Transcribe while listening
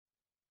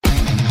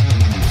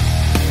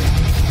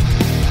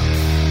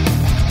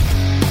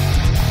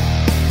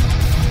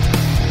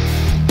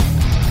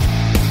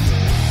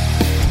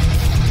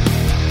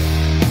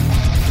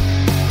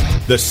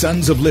The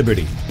Sons of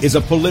Liberty is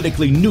a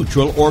politically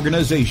neutral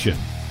organization.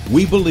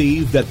 We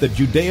believe that the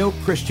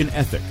Judeo-Christian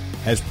ethic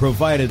has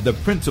provided the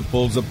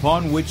principles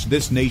upon which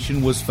this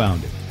nation was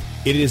founded.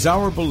 It is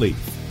our belief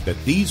that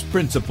these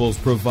principles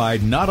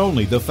provide not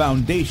only the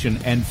foundation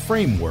and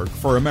framework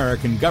for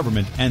American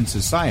government and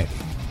society,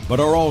 but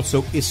are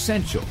also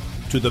essential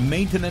to the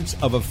maintenance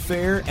of a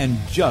fair and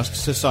just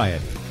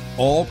society.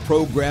 All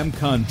program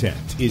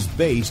content is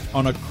based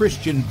on a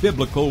Christian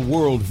biblical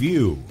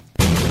worldview.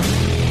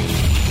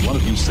 One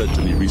of you said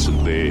to me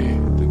recently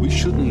that we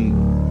shouldn't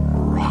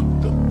rock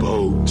the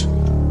boat.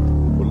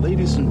 Well,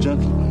 ladies and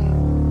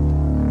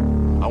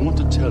gentlemen, I want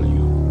to tell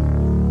you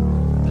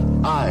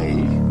that I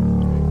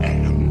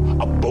am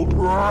a boat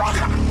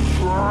rocker.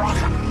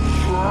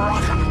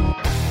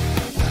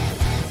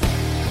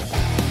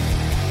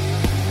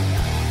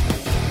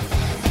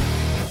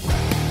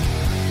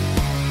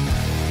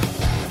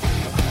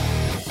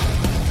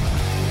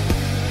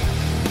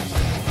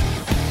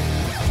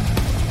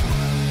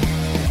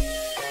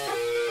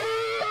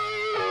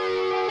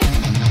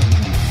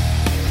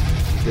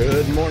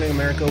 Good morning,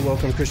 America.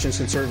 Welcome, Christians,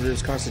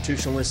 conservatives,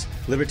 constitutionalists,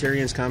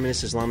 libertarians,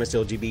 communists, Islamists,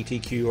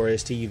 LGBTQ,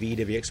 RSTUV,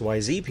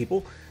 WXYZ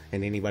people,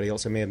 and anybody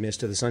else I may have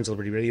missed to the Sons of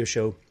Liberty radio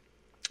show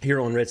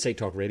here on Red State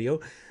Talk Radio.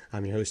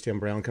 I'm your host, Tim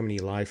Brown, coming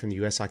to you live from the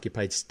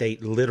U.S.-occupied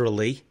state,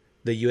 literally,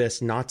 the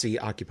U.S.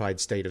 Nazi-occupied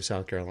state of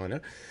South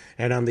Carolina.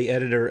 And I'm the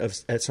editor at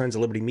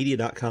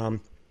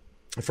sonsoflibertymedia.com.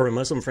 For my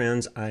Muslim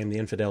friends, I'm the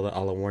infidel that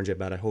Allah warned you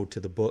about. I hold to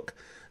the book,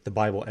 the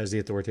Bible, as the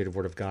authoritative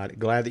word of God.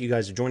 Glad that you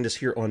guys have joined us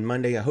here on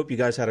Monday. I hope you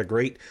guys had a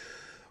great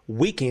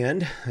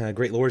weekend,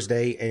 great Lord's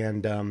Day,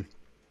 and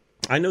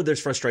I know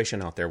there's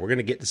frustration out there. We're going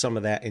to get to some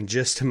of that in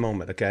just a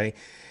moment, okay?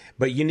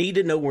 But you need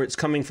to know where it's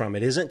coming from.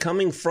 It isn't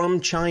coming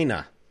from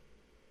China.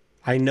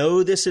 I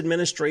know this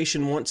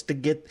administration wants to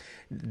get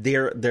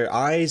their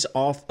eyes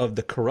off of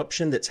the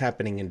corruption that's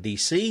happening in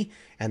D.C.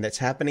 and that's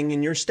happening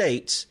in your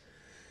states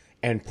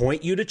and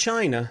point you to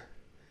China.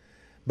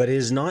 But it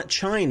is not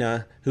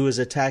China who is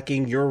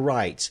attacking your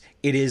rights.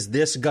 It is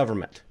this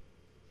government.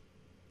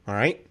 All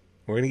right?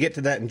 We're going to get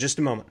to that in just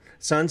a moment.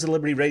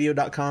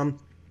 sonsoflibertyradio.com,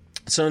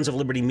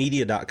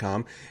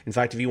 sonsoflibertymedia.com. In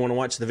fact, if you want to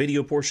watch the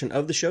video portion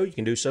of the show, you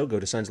can do so. Go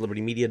to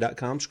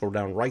sonsoflibertymedia.com. Scroll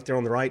down right there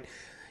on the right.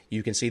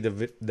 You can see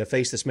the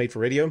face that's made for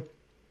radio.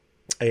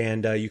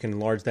 And you can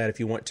enlarge that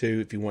if you want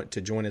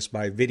to join us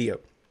by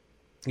video.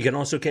 You can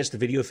also catch the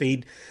video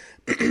feed,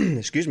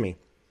 excuse me,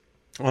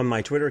 on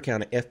my Twitter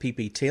account at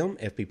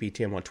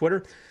FPPTim on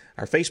Twitter.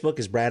 Our Facebook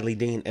is Bradley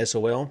Dean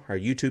SOL. Our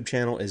YouTube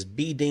channel is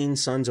B Dean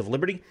Sons of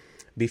Liberty.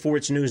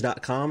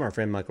 BeforeIt'sNews.com, our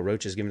friend Michael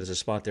Roach has given us a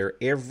spot there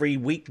every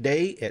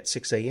weekday at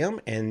 6 a.m.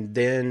 and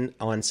then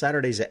on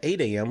Saturdays at 8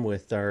 a.m.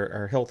 with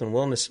our health and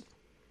wellness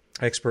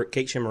expert,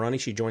 Kate Shimarani.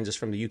 She joins us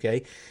from the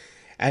UK.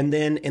 And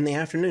then in the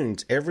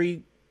afternoons,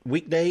 every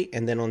weekday,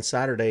 and then on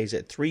Saturdays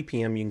at 3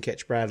 p.m., you can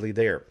catch Bradley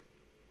there.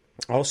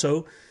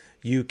 Also,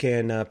 you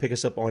can pick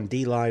us up on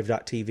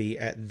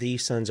DLive.tv at The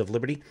Sons of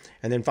Liberty.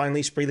 And then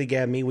finally, Spreely,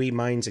 Gab, MeWe,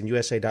 Minds, and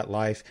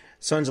USA.life,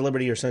 Sons of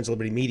Liberty or Sons of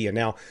Liberty Media.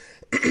 Now,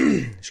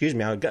 excuse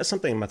me, I got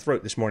something in my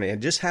throat this morning.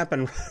 It just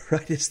happened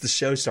right as the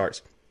show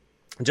starts.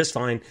 Just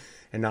fine.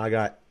 And now I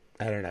got,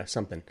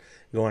 something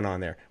going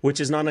on there, which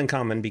is not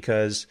uncommon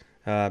because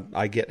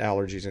I get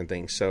allergies and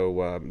things.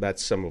 So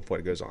that's some of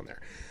what goes on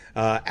there.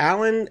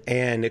 Alan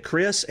and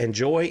Chris and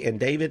Joy and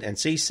David and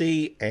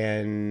Cece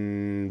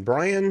and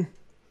Brian,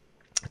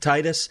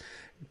 Titus,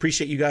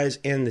 appreciate you guys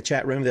in the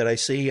chat room that I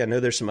see. I know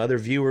there's some other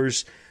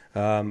viewers.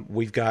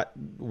 We've got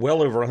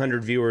well over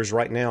 100 viewers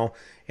right now,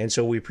 and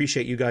so we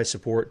appreciate you guys'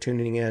 support,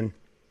 tuning in,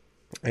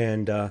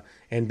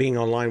 and being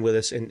online with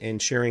us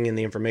and sharing in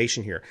the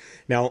information here.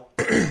 Now,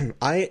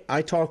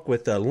 I talk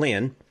with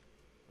Lynn,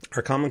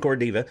 our Common Core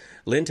diva,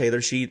 Lynn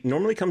Taylor. She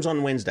normally comes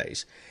on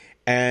Wednesdays,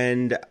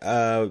 and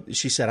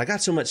she said, I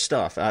got so much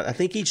stuff. I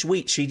think each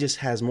week she just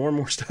has more and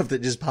more stuff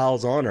that just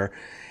piles on her.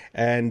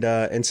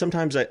 And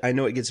sometimes I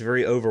know it gets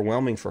very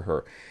overwhelming for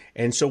her.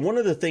 And so one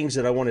of the things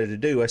that I wanted to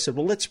do, I said,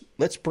 well,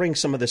 let's bring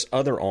some of this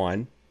other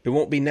on. It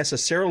won't be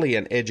necessarily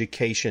an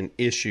education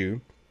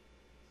issue,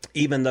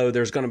 even though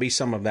there's going to be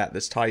some of that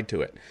that's tied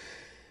to it.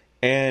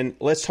 And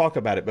let's talk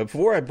about it. But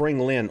before I bring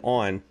Lynn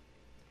on,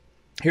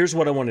 here's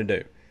what I want to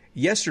do.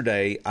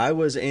 Yesterday, I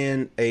was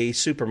in a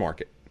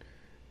supermarket,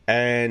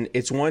 and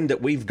it's one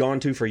that we've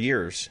gone to for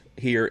years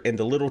here in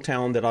the little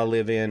town that I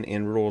live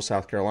in rural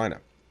South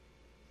Carolina.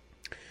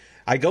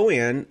 I go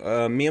in,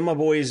 me and my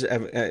boys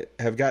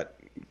have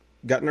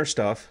gotten our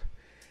stuff,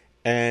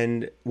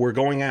 and we're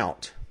going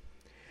out.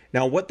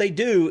 Now, what they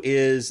do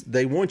is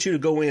they want you to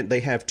go in.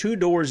 They have two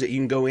doors that you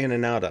can go in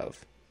and out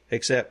of,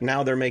 except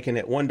now they're making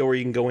it one door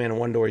you can go in and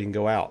one door you can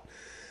go out.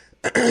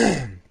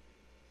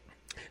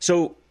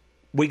 So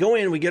we go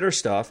in, we get our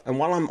stuff, and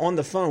while I'm on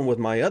the phone with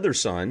my other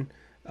son,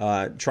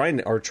 trying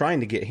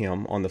to get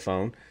him on the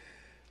phone,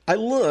 I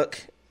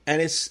look,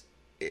 and it's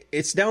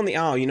down the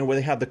aisle, where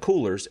they have the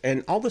coolers,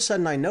 and all of a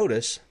sudden I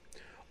notice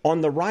on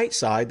the right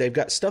side they've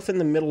got stuff in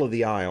the middle of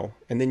the aisle,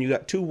 and then you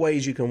got two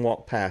ways you can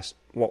walk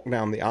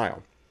down the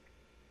aisle.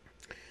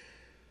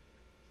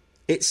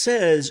 it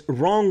says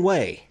wrong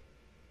way.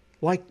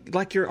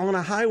 Like you're on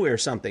a highway or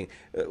something.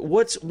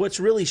 What's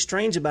really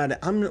strange about it,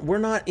 we're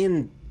not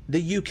in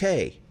the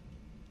UK.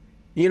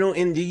 You know,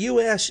 in the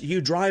US, you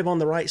drive on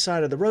the right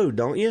side of the road,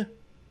 don't you?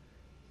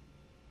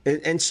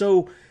 And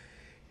so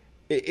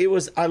it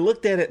was, I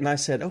looked at it and I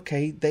said,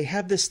 okay, they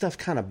have this stuff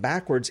kind of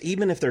backwards.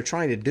 Even if they're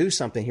trying to do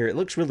something here, it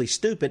looks really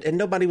stupid. And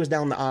nobody was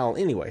down the aisle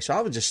anyway. So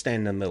I was just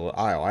standing in the middle of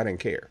the aisle. I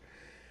didn't care.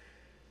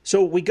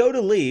 So we go to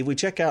leave. We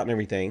check out and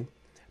everything.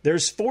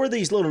 There's 4 of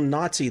these little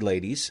Nazi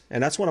ladies,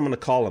 and that's what I'm going to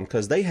call them,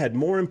 because they had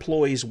more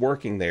employees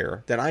working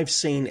there than I've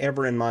seen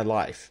ever in my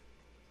life.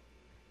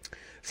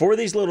 4 of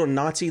these little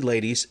Nazi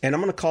ladies, and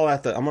I'm going to call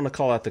out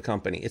the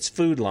company. It's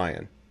Food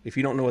Lion. If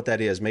you don't know what that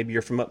is, maybe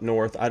you're from up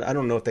north. I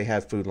don't know if they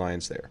have Food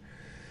Lions there.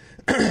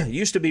 It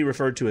used to be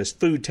referred to as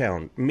Food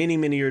Town many,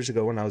 many years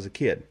ago when I was a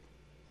kid.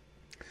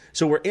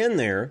 So we're in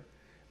there.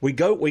 We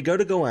go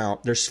to go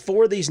out. There's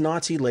 4 of these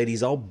Nazi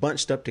ladies all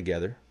bunched up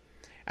together.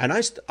 And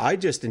I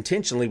just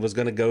intentionally was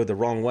going to go the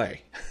wrong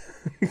way,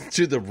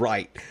 to the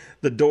right,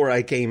 the door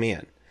I came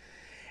in.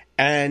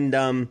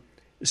 And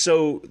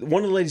so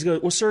one of the ladies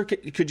goes, well, sir,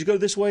 could you go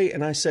this way?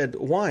 And I said,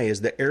 why? Is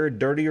the air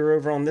dirtier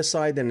over on this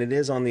side than it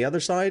is on the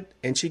other side?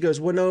 And she goes,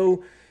 well,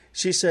 no.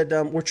 She said,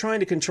 we're trying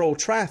to control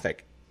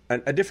traffic.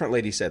 A different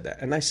lady said that.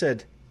 And I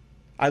said,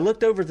 I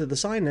looked over to the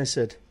side and I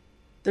said,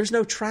 there's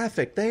no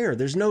traffic there.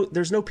 There's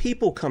no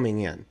people coming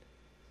in.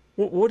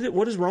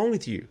 What is wrong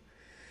with you?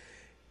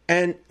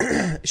 And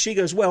she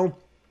goes, well,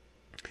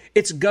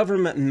 it's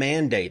government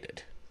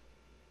mandated.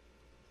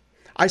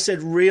 I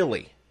said,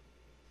 really?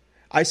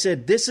 I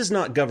said, this is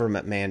not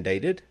government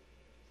mandated.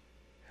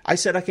 I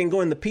said, I can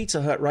go in the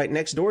Pizza Hut right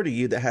next door to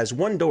you that has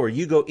one door.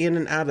 You go in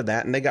and out of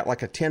that, and they got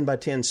like a 10 by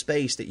 10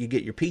 space that you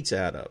get your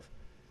pizza out of.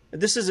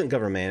 This isn't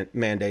government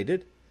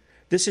mandated.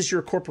 This is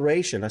your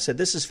corporation. I said,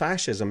 this is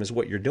fascism is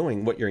what you're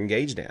doing, what you're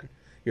engaged in.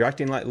 You're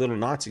acting like little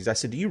Nazis. I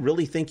said, do you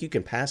really think you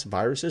can pass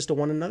viruses to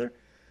one another?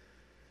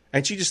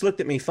 And she just looked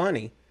at me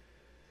funny.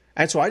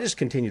 And so I just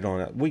continued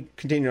on. We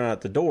continued on out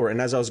the door. And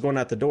as I was going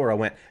out the door, I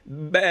went,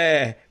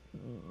 bah,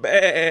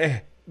 bah,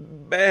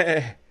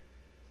 bah.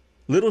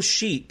 Little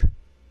sheep.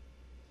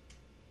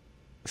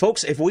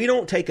 Folks, if we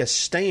don't take a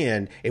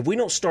stand, if we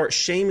don't start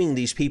shaming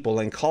these people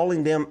and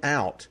calling them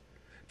out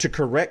to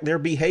correct their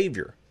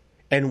behavior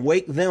and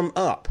wake them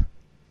up,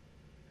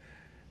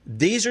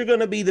 these are going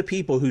to be the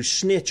people who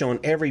snitch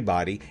on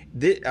everybody.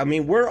 I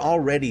mean, we're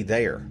already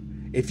there.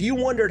 If you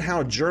wondered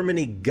how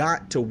Germany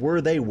got to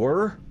where they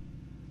were,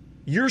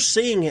 you're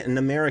seeing it in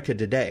America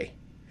today.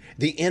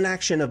 The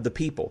inaction of the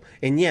people.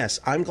 And yes,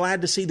 I'm glad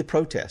to see the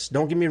protests.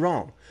 Don't get me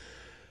wrong.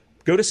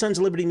 Go to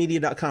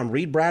sonslibertymedia.com.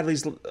 Read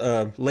Bradley's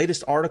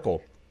latest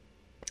article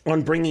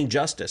on bringing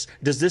justice.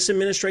 Does this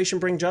administration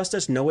bring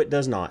justice? No, it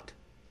does not.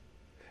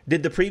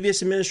 Did the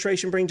previous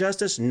administration bring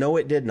justice? No,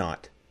 it did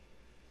not.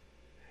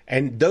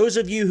 And those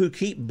of you who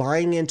keep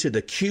buying into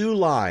the Q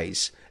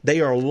lies,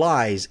 they are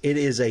lies. It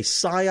is a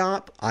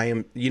psyop.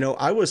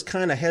 I was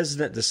kind of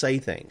hesitant to say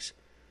things,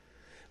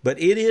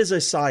 but it is a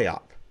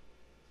psyop.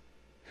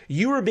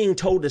 You are being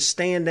told to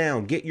stand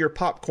down, get your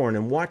popcorn,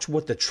 and watch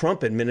what the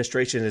Trump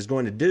administration is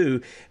going to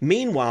do.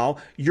 Meanwhile,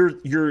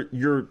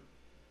 you're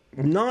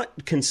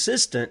not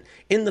consistent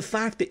in the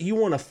fact that you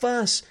want to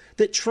fuss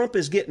that Trump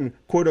is getting,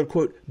 quote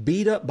unquote,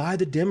 beat up by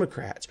the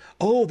Democrats.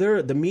 Oh,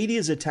 the media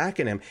is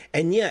attacking him.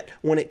 And yet,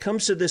 when it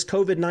comes to this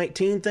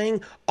COVID-19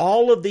 thing,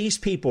 all of these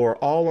people are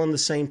all on the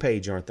same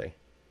page, aren't they?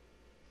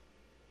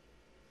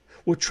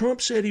 Well,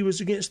 Trump said he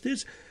was against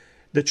this.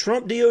 The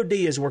Trump DOD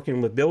is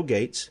working with Bill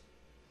Gates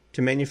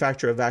to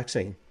manufacture a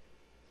vaccine.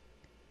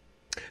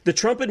 The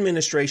Trump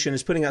administration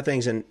is putting out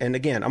things, and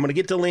again, I'm going to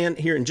get to Lynn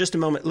here in just a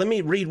moment. Let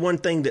me read one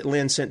thing that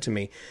Lynn sent to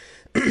me.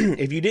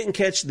 If you didn't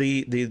catch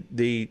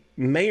the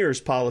mayor's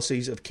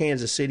policies of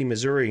Kansas City,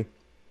 Missouri,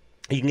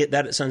 you can get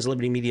that at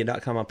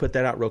sonslibertymedia.com. I'll put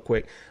that out real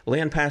quick.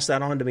 Lynn passed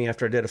that on to me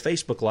after I did a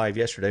Facebook Live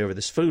yesterday over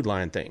this Food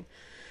Lion thing.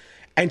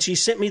 And she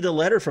sent me the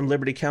letter from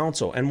Liberty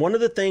Counsel. And one of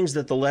the things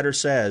that the letter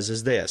says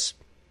is this.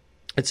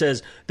 It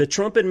says, the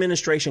Trump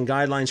administration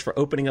guidelines for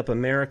opening up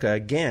America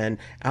again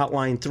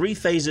outline 3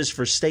 phases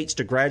for states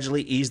to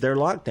gradually ease their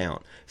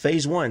lockdown.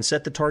 Phase 1,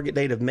 set the target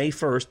date of May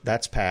 1st,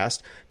 that's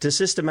passed, to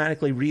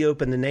systematically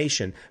reopen the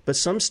nation. But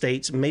some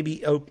states may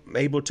be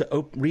able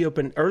to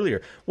reopen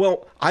earlier.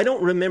 Well, I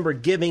don't remember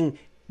giving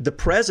the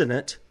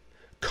president,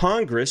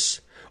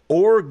 Congress,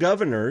 or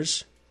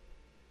governors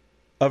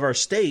of our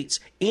states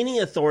any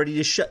authority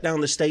to shut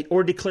down the state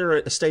or declare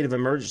a state of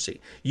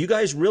emergency. You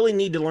guys really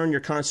need to learn your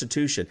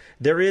Constitution.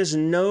 There is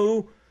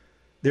nothing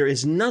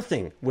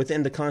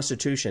within the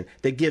Constitution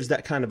that gives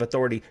that kind of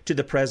authority to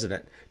the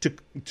president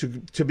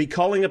to be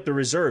calling up the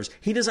reserves.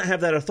 He doesn't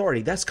have that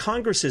authority. That's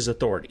Congress's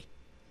authority.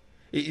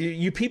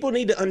 You people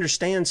need to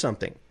understand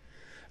something.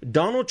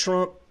 Donald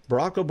Trump,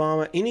 Barack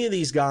Obama, any of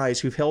these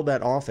guys who've held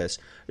that office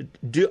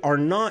are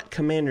not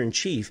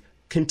commander-in-chief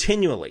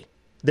continually.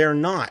 They're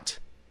not.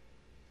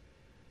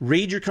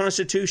 Read your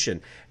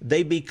Constitution.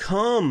 They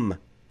become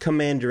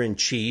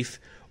commander-in-chief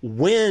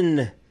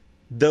when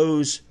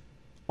those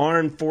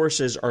armed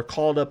forces are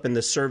called up in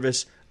the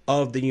service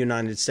of the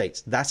United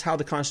States. That's how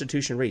the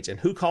Constitution reads. And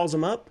who calls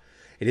them up?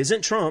 It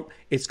isn't Trump,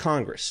 it's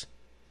Congress.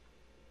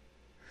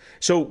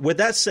 So with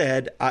that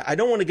said, I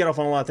don't want to get off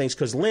on a lot of things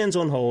because Lynn's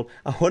on hold.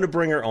 I want to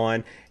bring her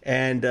on.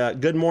 And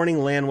good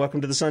morning, Lynn.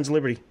 Welcome to the Sons of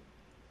Liberty.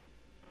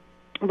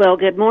 Well,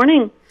 good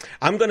morning.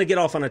 I'm going to get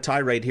off on a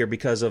tirade here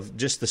because of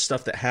just the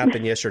stuff that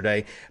happened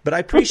yesterday. But I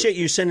appreciate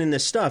you sending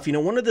this stuff. You know,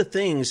 one of the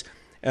things,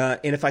 and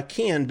if I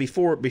can,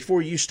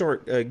 before you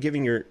start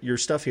giving your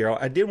stuff here,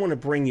 I did want to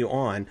bring you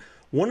on.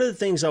 One of the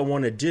things I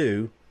want to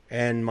do,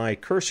 and my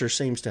cursor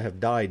seems to have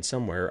died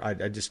somewhere.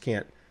 I just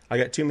can't. I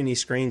got too many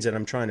screens that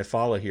I'm trying to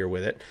follow here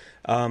with it.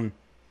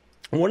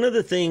 One of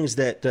the things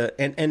that,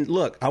 and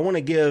look, I want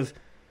to give,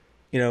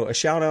 a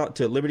shout out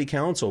to Liberty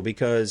Counsel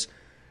because,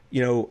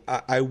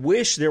 I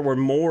wish there were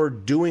more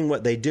doing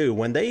what they do.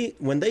 When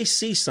they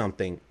see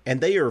something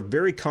and they are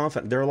very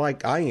confident, they're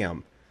like I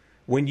am.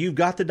 When you've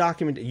got the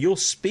document, you'll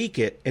speak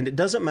it, and it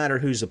doesn't matter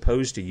who's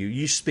opposed to you.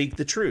 You speak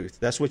the truth.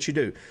 That's what you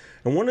do.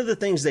 And one of the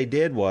things they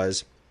did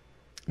was,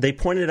 they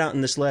pointed out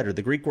in this letter,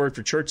 the Greek word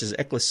for church is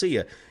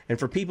ecclesia. And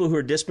for people who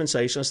are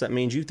dispensationalists, that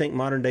means you think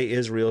modern-day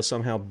Israel is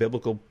somehow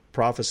biblical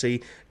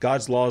prophecy,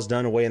 God's law is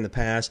done away in the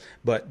past,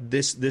 but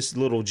this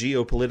little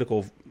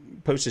geopolitical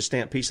postage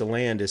stamp piece of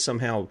land is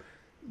somehow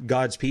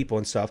God's people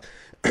and stuff.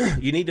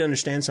 You need to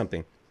understand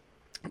something.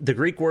 The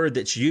Greek word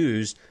that's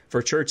used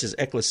for church is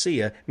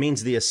ecclesia,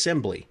 means the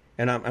assembly.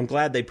 And I'm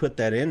glad they put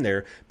that in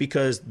there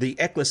because the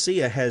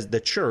ecclesia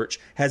the church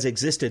has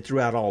existed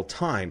throughout all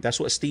time. That's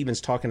what Stephen's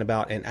talking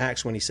about in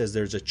Acts when he says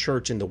there's a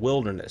church in the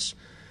wilderness.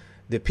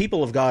 The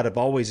people of God have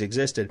always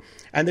existed.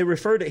 And they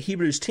refer to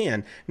Hebrews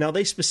 10. Now,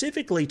 they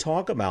specifically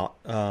talk about,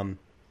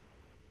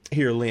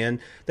 here,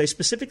 Lynn, they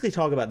specifically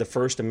talk about the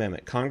First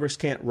Amendment. Congress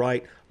can't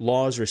write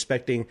laws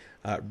respecting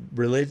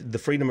the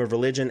freedom of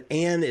religion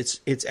and its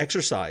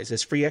exercise,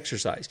 its free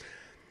exercise.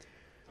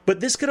 But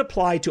this could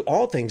apply to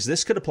all things.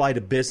 This could apply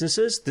to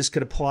businesses. This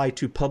could apply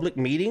to public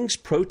meetings,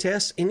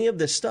 protests, any of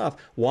this stuff.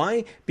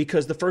 Why?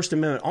 Because the First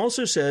Amendment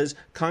also says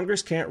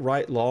Congress can't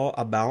write law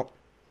about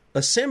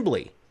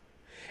assembly.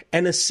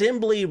 And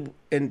assembly,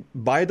 and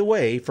by the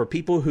way, for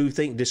people who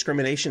think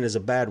discrimination is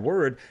a bad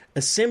word,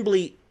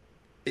 assembly,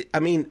 I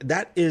mean,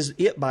 that is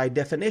it by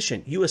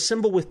definition. You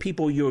assemble with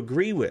people you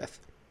agree with.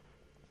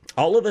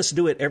 All of us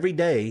do it every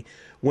day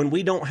when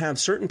we don't have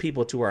certain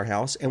people to our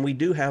house and we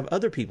do have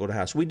other people to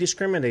house. We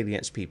discriminate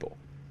against people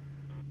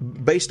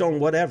based on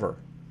whatever.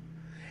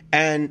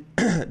 And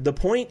the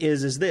point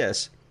is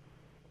this.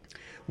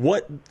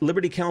 What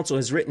Liberty Counsel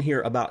has written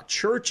here about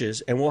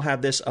churches, and we'll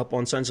have this up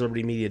on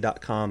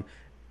sonsoflibertymedia.com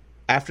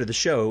after the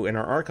show in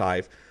our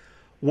archive,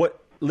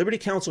 what Liberty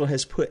Counsel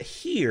has put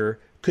here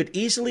could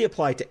easily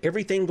apply to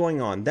everything going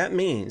on. That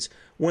means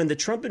when the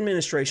Trump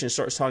administration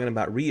starts talking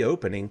about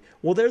reopening,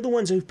 well, they're the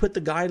ones who put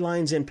the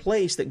guidelines in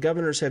place that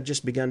governors have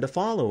just begun to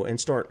follow and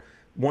start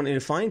wanting to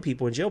fine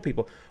people and jail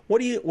people.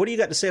 What do you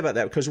got to say about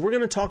that? Because we're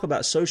going to talk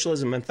about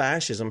socialism and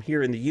fascism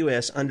here in the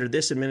U.S. under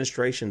this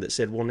administration that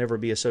said we'll never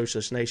be a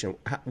socialist nation.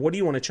 What do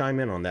you want to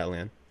chime in on that,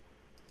 Lynn?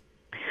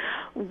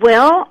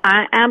 Well,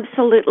 I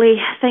absolutely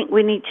think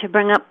we need to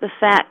bring up the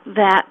fact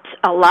that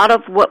a lot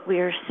of what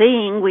we're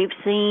seeing, we've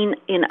seen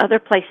in other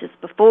places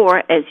before,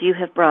 as you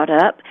have brought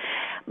up.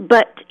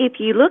 But if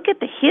you look at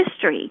the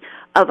history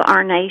of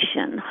our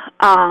nation,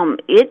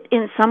 it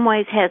in some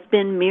ways has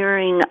been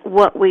mirroring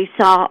what we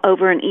saw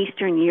over in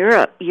Eastern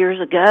Europe years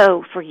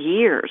ago for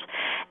years.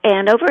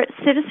 And over at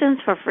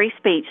Citizens for Free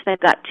Speech, they've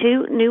got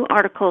 2 new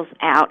articles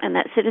out, and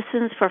that's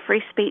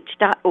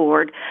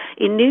citizensforfreespeech.org.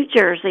 In New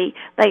Jersey,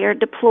 they are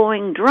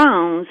deploying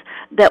drones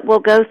that will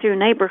go through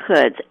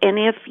neighborhoods. And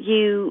if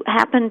you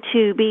happen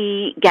to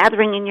be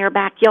gathering in your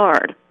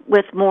backyard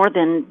with more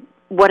than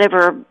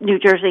whatever New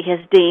Jersey has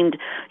deemed,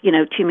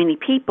 too many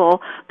people,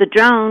 the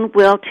drone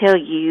will tell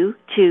you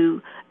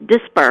to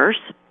disperse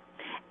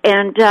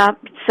and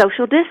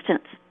social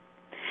distance.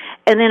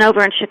 And then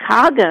over in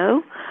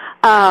Chicago,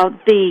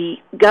 the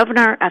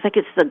governor, I think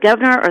it's the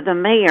governor or the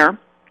mayor,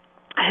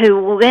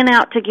 who went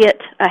out to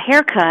get a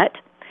haircut,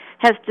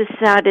 has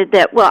decided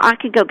that, well, I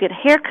could go get a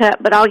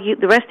haircut, but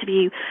the rest of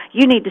you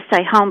need to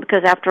stay home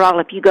because, after all,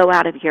 if you go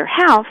out of your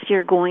house,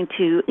 you're going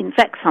to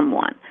infect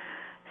someone.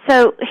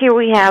 So here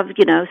we have,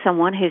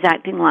 someone who's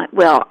acting like,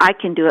 well, I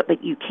can do it,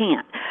 but you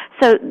can't.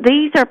 So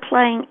these are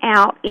playing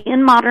out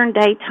in modern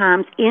day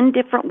times in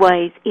different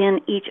ways in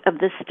each of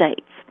the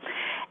states.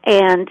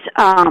 And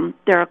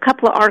there are a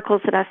couple of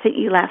articles that I sent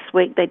you last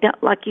week. They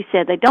don't, like you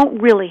said, they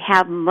don't really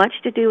have much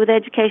to do with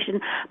education,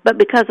 but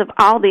because of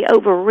all the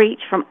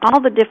overreach from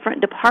all the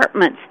different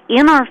departments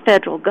in our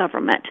federal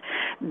government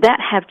that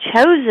have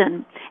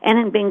chosen and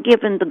have been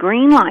given the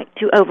green light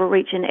to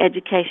overreach in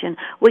education,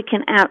 we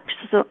can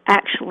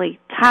actually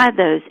tie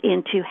those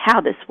into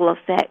how this will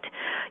affect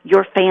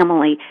your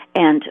family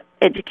and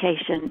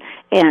education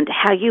and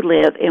how you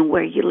live and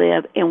where you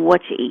live and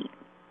what you eat.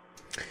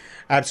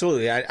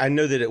 Absolutely. I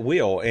know that it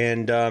will.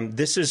 And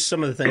this is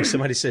some of the things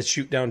somebody said,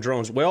 shoot down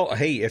drones. Well,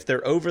 hey, if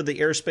they're over the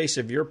airspace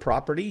of your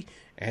property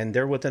and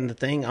they're within the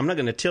thing, I'm not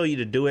going to tell you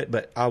to do it,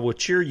 but I will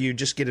cheer you,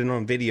 just get it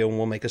on video and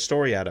we'll make a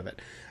story out of it.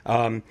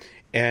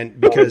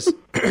 And because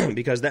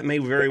because that may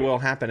very well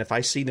happen if I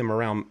see them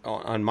around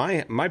on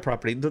my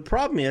property. The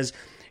problem is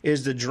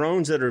the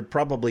drones that are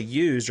probably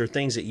used are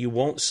things that you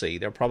won't see.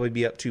 They'll probably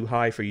be up too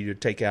high for you to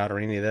take out or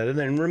any of that.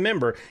 And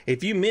remember,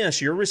 if you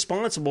miss, you're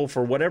responsible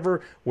for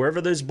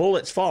wherever those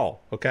bullets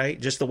fall, okay?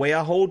 Just the way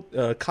I hold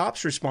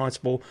cops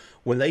responsible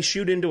when they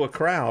shoot into a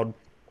crowd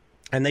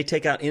and they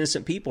take out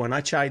innocent people and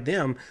I chide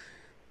them,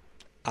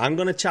 I'm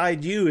going to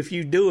chide you if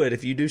you do it,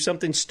 if you do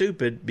something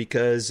stupid,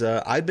 because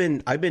I've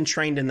been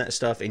trained in that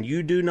stuff, and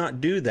you do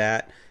not do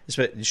that.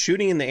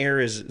 Shooting in the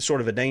air is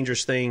sort of a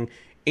dangerous thing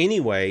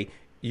anyway.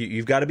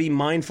 You've got to be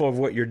mindful of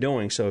what you're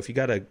doing. So if you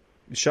got a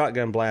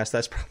shotgun blast,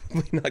 that's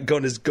probably not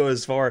going to go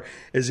as far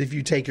as if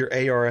you take your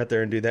AR out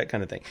there and do that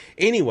kind of thing.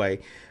 Anyway,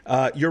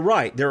 you're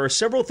right. There are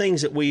several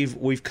things that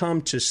we've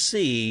come to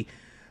see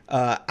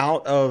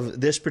out of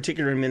this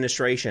particular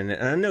administration.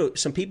 And I know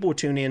some people will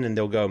tune in and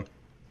they'll go,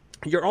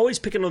 "You're always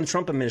picking on the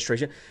Trump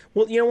administration."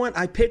 Well, you know what?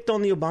 I picked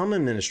on the Obama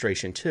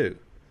administration too.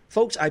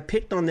 Folks, I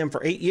picked on them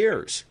for 8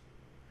 years.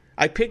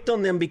 I picked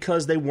on them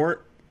because they weren't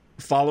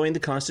following the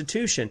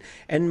Constitution.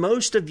 And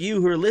most of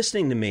you who are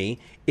listening to me,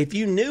 if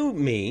you knew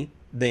me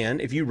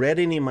then, if you read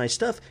any of my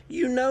stuff,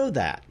 you know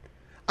that.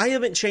 I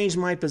haven't changed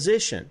my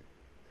position.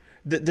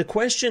 The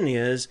question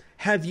is,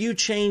 have you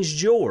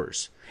changed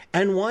yours?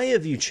 And why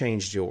have you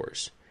changed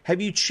yours?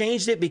 Have you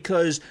changed it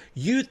because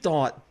you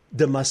thought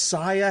the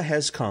Messiah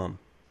has come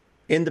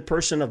in the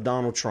person of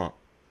Donald Trump?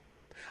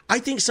 I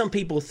think some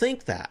people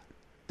think that.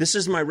 This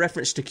is my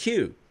reference to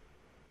Q.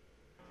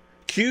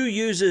 Q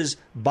uses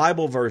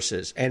Bible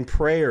verses and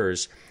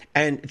prayers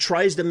and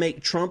tries to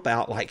make Trump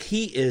out like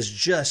he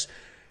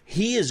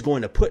is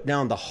going to put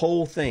down the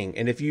whole thing.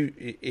 And if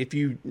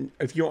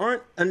you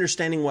aren't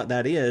understanding what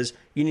that is,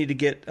 you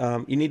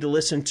need to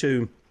listen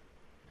to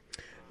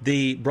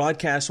the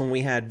broadcast when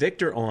we had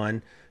Victor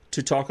on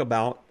to talk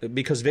about,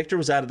 because Victor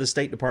was out of the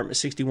State Department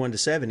 61 to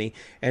 70,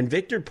 and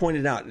Victor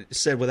pointed out,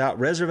 said without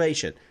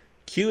reservation,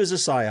 Q is a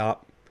psyop,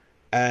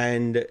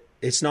 and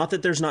it's not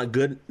that there's not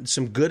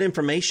some good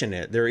information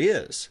in it. There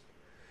is.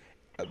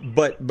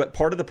 But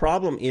part of the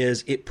problem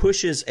is it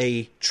pushes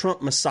a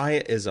Trump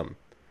messiahism,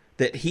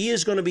 that he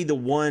is going to be the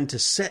one to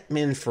set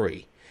men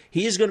free.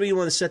 He is going to be the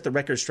one to set the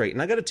record straight.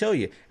 And I got to tell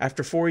you,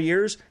 after 4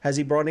 years, has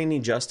he brought any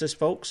justice,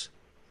 folks?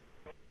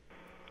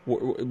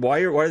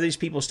 Why are these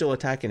people still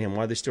attacking him?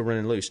 Why are they still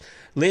running loose?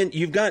 Lynn,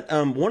 you've got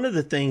one of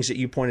the things that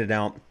you pointed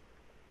out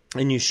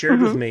and you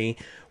shared with me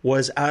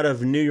was out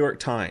of New York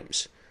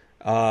Times.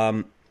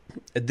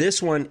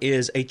 This one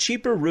is a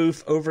cheaper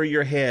roof over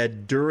your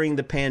head during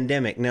the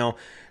pandemic. Now,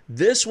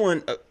 this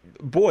one,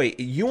 boy,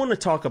 you want to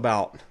talk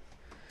about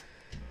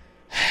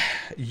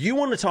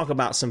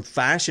some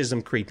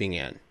fascism creeping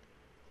in.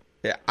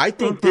 I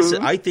think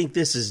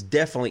this is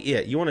definitely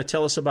it. You want to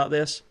tell us about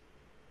this?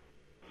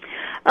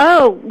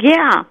 Oh,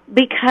 yeah,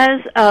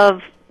 because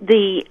of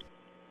the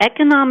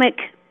economic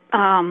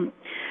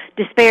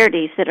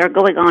disparities that are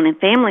going on in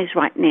families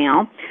right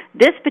now,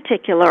 this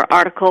particular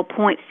article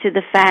points to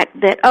the fact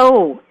that,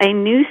 a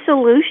new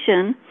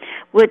solution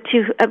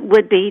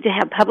would be to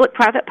have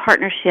public-private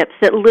partnerships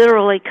that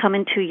literally come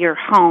into your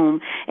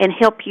home and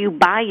help you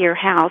buy your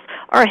house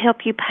or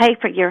help you pay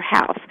for your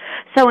house.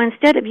 So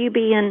instead of you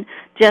being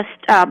just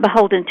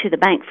beholden to the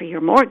bank for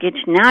your mortgage,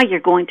 now you're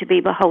going to be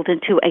beholden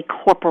to a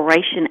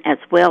corporation as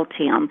well,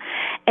 Tim.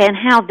 And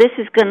how this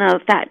is going to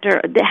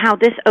how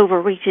this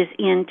overreaches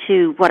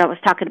into what I was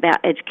talking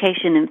about,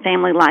 education and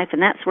family life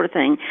and that sort of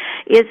thing,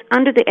 is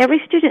under the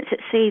Every Student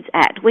Succeeds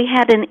Act, we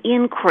had an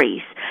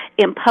increase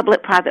in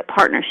public-private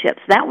partnerships.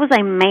 That was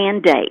a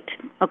mandate,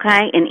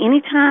 okay? And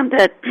any time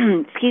that,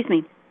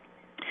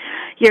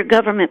 your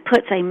government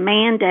puts a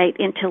mandate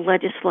into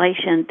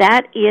legislation,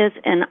 that is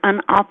an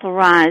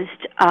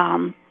unauthorized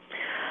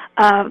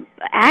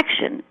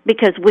action,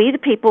 because we, the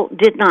people,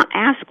 did not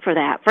ask for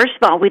that. First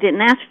of all, we didn't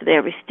ask for the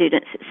Every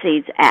Student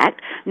Succeeds Act.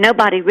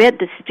 Nobody read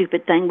the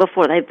stupid thing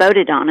before they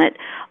voted on it,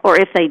 or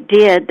if they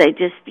did, they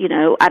just,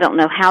 I don't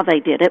know how they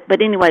did it.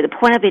 But anyway, the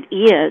point of it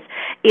is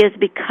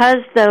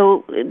because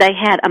though they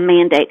had a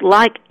mandate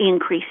like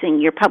increasing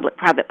your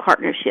public-private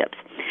partnerships,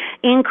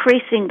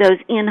 increasing those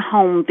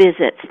in-home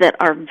visits that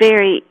are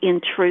very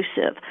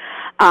intrusive,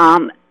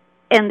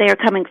 and they're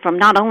coming from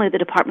not only the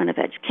Department of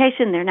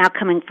Education, they're now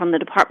coming from the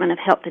Department of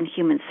Health and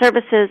Human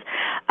Services.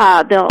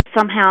 They'll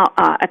somehow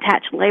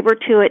attach labor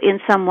to it in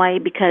some way,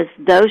 because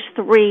those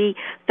three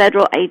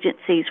federal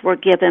agencies were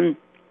given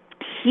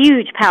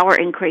huge power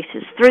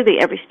increases through the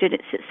Every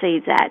Student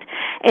Succeeds Act.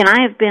 And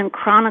I have been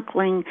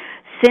chronicling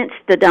since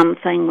the dumb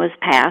thing was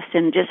passed,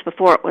 and just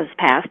before it was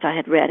passed I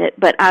had read it,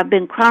 but I've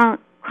been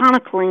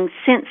chronicling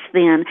since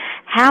then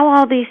how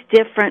all these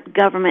different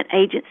government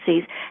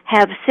agencies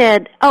have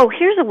said, oh,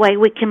 here's a way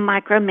we can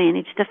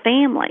micromanage the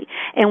family.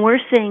 And we're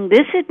seeing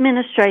this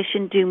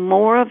administration do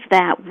more of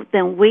that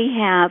than we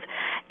have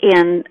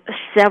in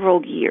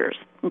several years.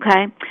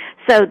 Okay,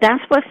 so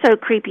that's what's so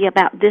creepy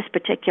about this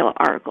particular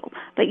article.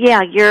 But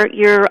yeah,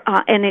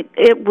 and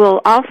it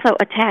will also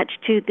attach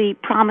to the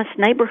Promised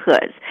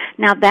Neighborhoods.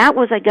 Now that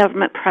was a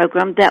government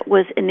program that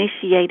was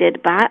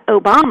initiated by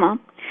Obama,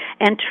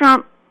 and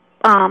Trump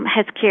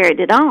has carried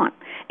it on.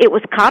 It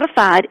was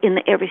codified in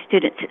the Every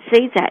Student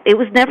Succeeds Act. It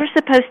was never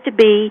supposed to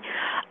be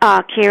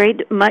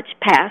carried much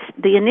past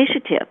the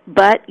initiative.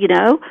 But,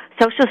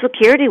 Social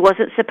Security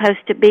wasn't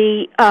supposed to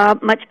be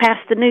much past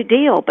the New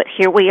Deal. But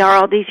here we are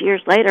all these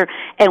years later,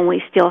 and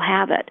we still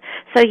have it.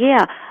 So,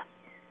 yeah,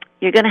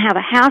 you're going to have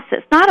a house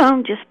that's not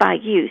owned just by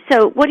you.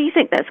 So what do you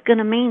think that's going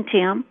to mean,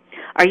 Tim?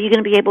 Are you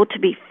going to be able to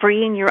be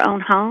free in your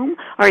own home,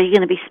 or are you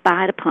going to be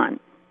spied upon?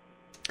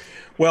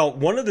 Well,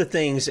 one of the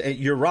things,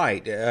 you're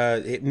right,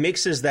 it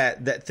mixes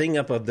that thing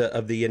up of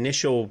the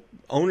initial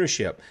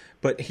ownership.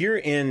 But here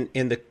in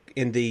the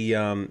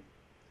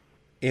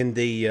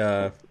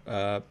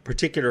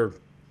particular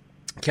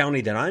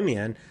county that I'm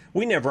in,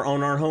 we never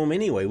own our home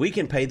anyway. We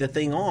can pay the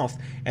thing off,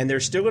 and they're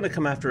still going to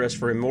come after us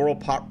for immoral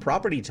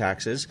property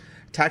taxes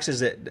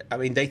that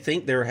they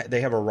think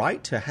they have a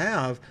right to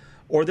have,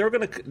 or they're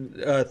going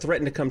to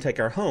threaten to come take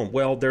our home.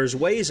 Well, there's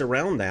ways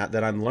around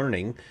that I'm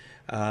learning.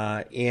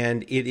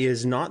 And it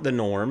is not the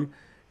norm,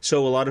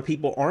 so a lot of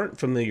people aren't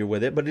familiar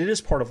with it, but it is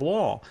part of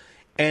law.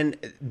 And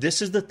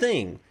this is the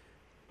thing.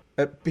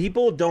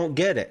 People don't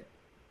get it.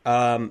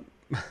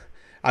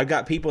 I've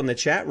got people in the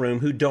chat room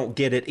who don't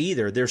get it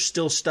either. They're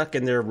still stuck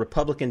in their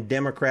Republican,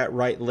 Democrat,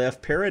 right,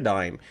 left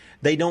paradigm.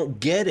 They don't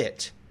get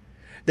it.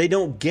 They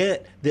don't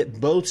get that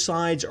both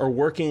sides are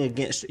working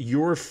against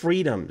your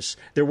freedoms.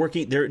 They're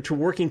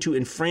working to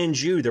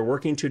infringe you. They're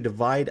working to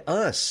divide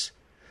us.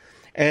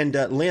 And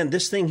Lynn,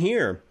 this thing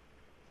here,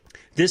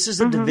 this is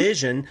a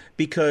division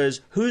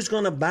because who's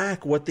going to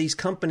back what these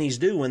companies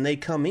do when they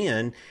come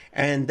in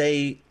and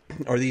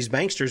or these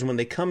banksters, when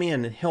they come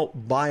in and help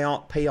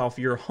pay off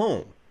your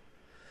home?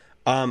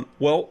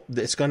 Well,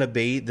 it's going to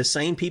be the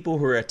same people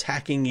who are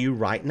attacking you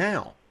right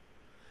now.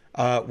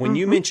 When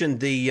you mentioned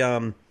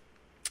the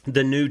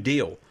New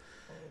Deal,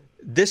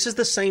 this is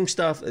the same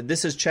stuff.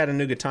 This is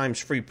Chattanooga Times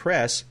Free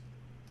Press.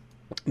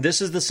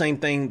 This is the same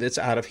thing that's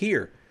out of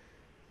here.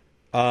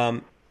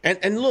 And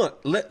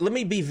look, let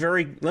me be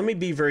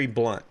very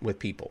blunt with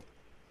people,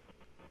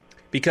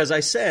 because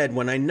I said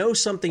when I know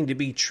something to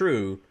be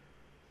true,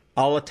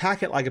 I'll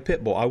attack it like a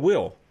pit bull. I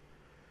will.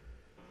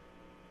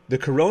 The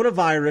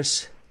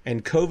coronavirus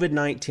and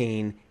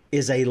COVID-19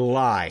 is a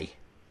lie.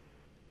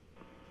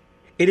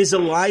 It is a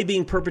lie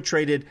being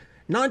perpetrated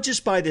not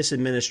just by this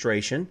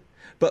administration,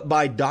 but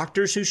by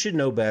doctors who should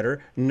know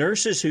better,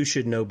 nurses who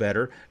should know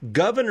better,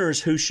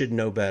 governors who should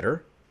know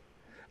better,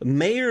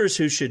 mayors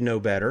who should know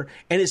better,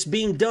 and it's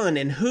being done.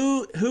 And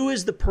who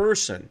is the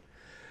person?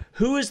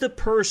 Who is the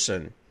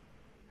person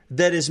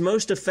that is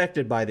most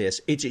affected by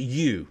this? It's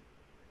you.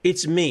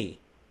 It's me.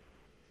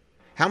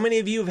 How many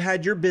of you have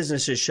had your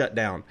businesses shut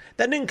down?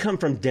 That didn't come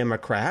from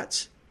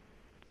Democrats.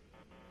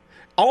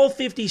 All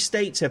 50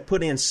 states have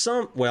put in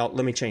some, well,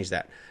 let me change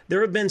that.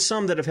 There have been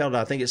some that have held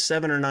out. I think it's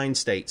 7 or 9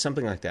 states,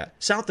 something like that.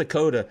 South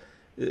Dakota,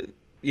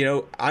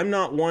 I'm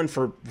not one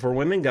for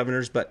women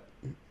governors, but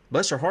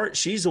bless her heart,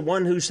 she's the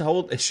one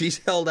she's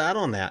held out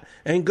on that.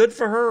 And good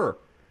for her.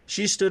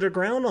 She stood her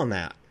ground on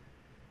that.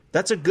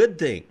 That's a good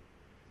thing.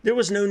 There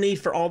was no need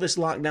for all this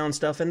lockdown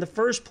stuff in the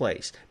first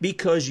place,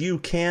 because you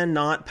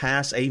cannot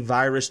pass a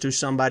virus to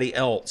somebody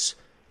else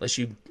unless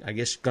you, I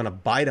guess, going to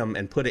bite them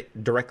and put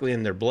it directly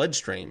in their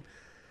bloodstream.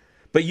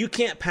 But you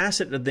can't pass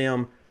it to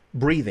them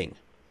breathing.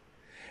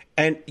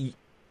 And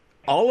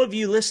all of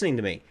you listening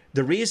to me,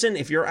 the reason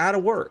if you're out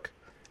of work,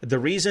 the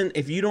reason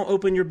if you don't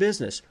open your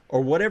business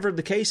or whatever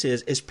the case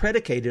is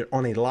predicated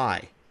on a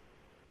lie.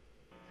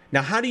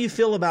 Now, how do you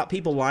feel about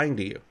people lying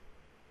to you?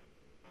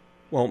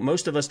 Well,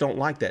 most of us don't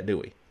like that, do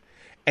we?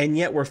 And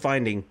yet we're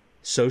finding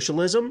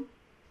socialism,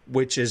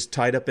 which is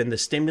tied up in the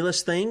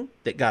stimulus thing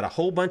that got a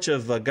whole bunch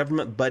of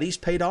government buddies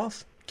paid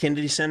off.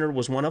 Kennedy Center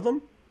was one of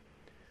them.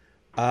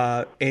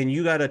 And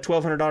you got a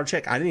 $1,200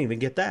 check. I didn't even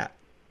get that.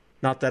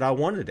 Not that I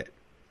wanted it.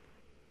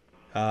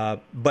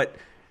 But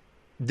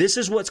this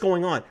is what's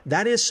going on.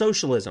 That is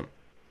socialism.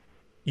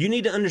 You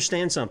need to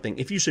understand something.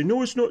 If you say,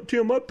 no, it's not,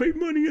 Tim, I pay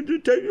money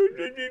into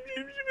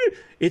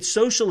it's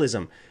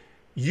socialism.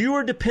 You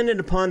are dependent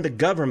upon the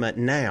government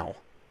now.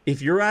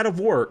 If you're out of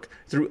work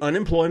through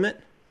unemployment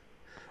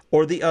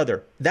or the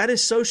other, that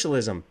is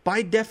socialism.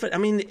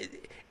 It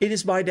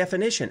is by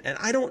definition. And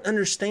I don't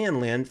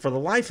understand, Lynn, for the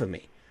life of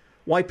me,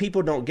 why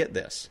people don't get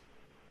this.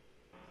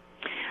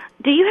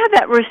 Do you have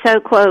that Rousseau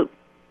quote?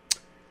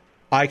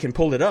 I can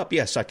pull it up.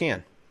 Yes, I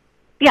can.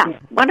 Yeah.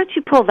 Why don't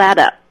you pull that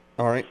up?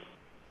 All right.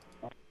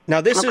 Now,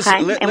 this is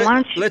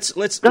Okay.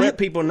 let's let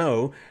people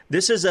know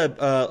this is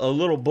a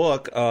little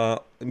book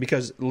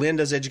because Lynn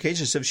does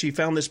education, so she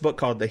found this book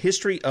called "The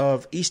History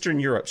of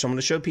Eastern Europe." So I'm going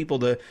to show people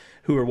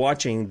who are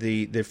watching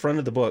the front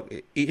of the book,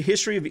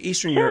 "History of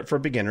Eastern Europe for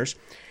Beginners,"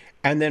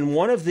 and then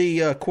one of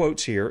the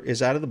quotes here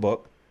is out of the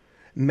book: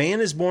 "Man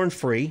is born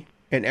free,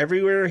 and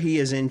everywhere he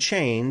is in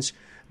chains,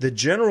 the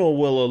general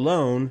will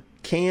alone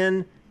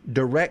can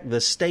direct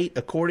the state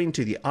according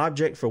to the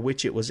object for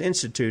which it was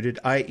instituted,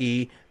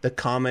 i.e., the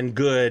common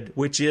good,"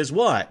 which is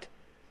what?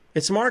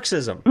 It's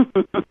Marxism.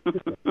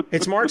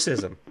 It's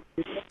Marxism.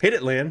 Hit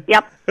it, Lynn.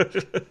 Yep.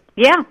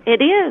 Yeah,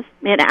 it is.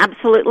 It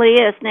absolutely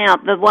is. Now,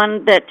 the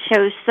one that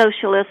shows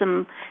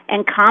socialism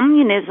and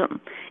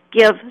communism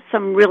give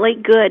some really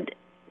good,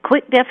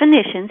 quick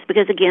definitions,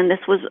 because, again, this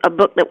was a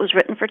book that was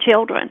written for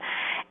children.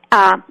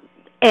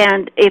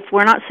 And if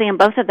we're not seeing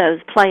both of those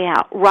play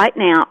out right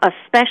now,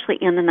 especially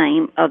in the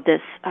name of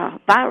this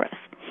virus.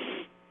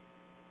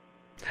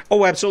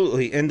 Oh,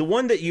 absolutely. And the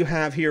one that you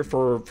have here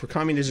for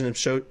communism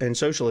and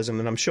socialism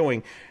that I'm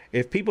showing,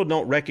 if people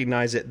don't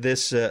recognize it,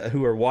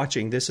 who are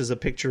watching, this is a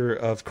picture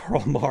of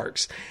Karl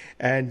Marx.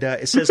 And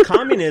it says,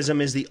 "Communism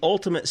is the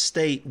ultimate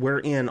state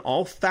wherein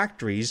all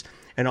factories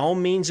and all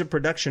means of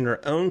production are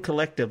owned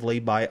collectively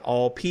by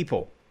all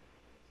people."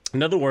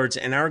 In other words,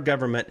 in our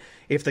government,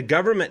 if the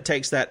government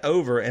takes that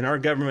over and our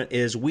government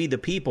is we the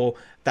people,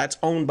 that's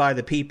owned by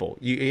the people.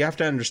 You have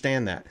to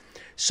understand that.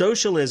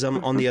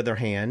 Socialism, on the other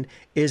hand,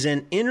 is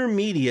an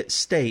intermediate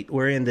state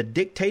wherein the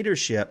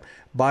dictatorship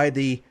by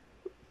the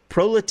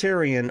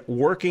proletarian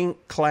working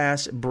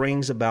class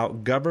brings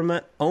about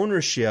government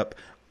ownership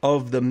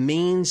of the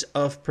means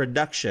of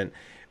production.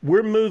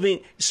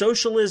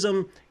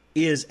 Socialism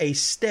is a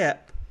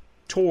step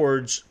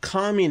towards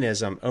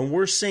communism, and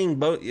we're seeing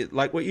both,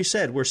 like what you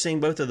said, we're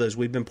seeing both of those.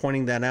 We've been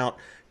pointing that out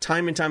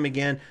time and time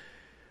again.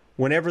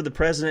 Whenever the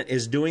president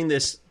is doing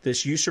this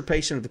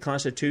usurpation of the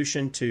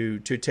Constitution to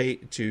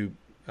dictate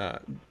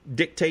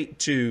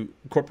to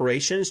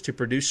corporations to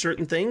produce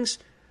certain things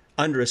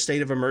under a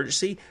state of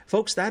emergency,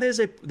 folks, that is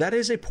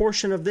a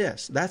portion of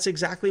this. That's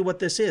exactly what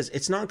this is.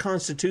 It's not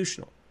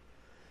constitutional.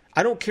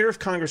 I don't care if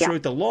Congress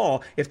wrote the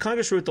law. If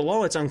Congress wrote the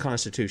law, it's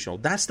unconstitutional.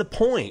 That's the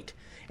point.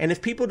 And if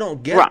people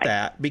don't get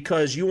that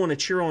because you want to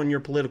cheer on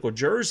your political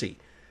jersey,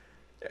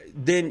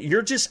 then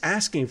you're just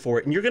asking for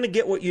it, and you're going to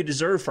get what you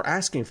deserve for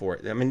asking for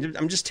it. I mean,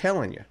 I'm just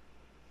telling you.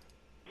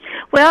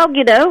 Well,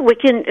 we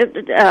can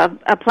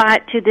apply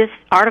it to this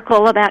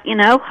article about,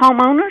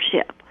 home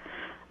ownership.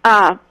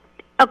 A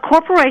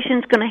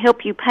corporation's going to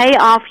help you pay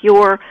off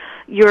your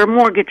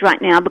mortgage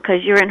right now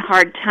because you're in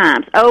hard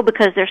times. Oh,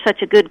 because they're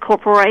such a good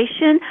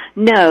corporation?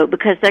 No,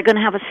 because they're going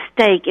to have a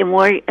stake in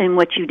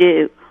what you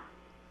do.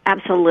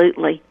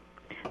 Absolutely.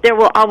 There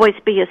will always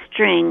be a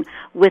string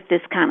with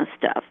this kind of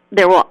stuff.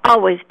 There will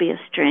always be a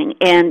string.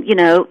 And,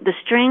 the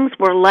strings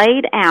were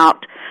laid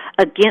out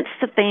against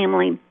the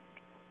family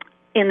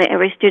in the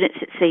Every Student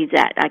Succeeds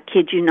Act. I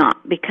kid you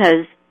not.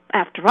 Because,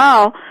 after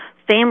all,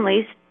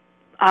 families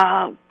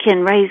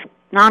can raise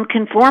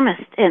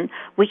nonconformists, and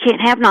we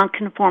can't have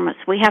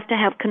nonconformists. We have to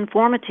have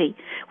conformity.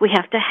 We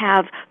have to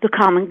have the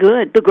common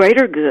good, the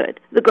greater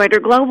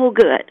global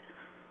good.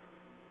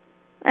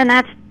 And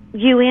that's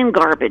UN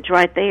garbage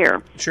right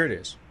there. Sure it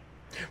is.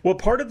 Well,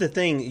 part of the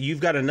thing, you've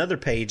got another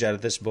page out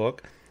of this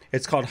book.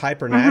 It's called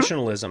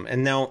Hypernationalism.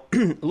 And now,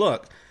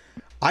 look,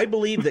 I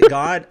believe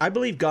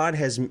God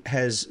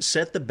has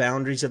set the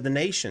boundaries of the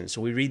nations.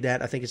 So we read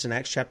that, I think it's in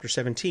Acts chapter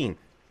 17.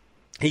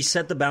 He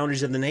set the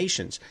boundaries of the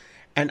nations.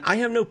 And I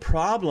have no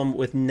problem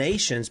with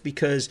nations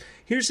because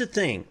here's the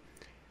thing.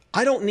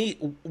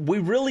 We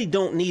really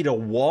don't need a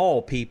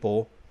wall,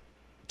 people,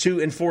 to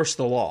enforce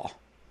the law.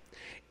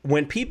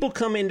 When people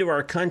come into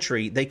our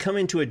country, they come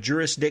into a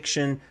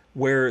jurisdiction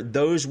where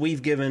those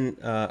we've given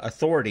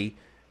authority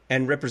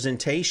and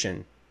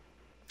representation,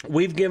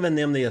 we've given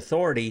them the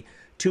authority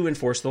to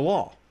enforce the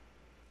law.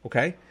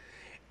 Okay?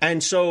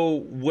 And so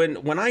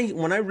when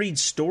I read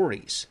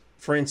stories,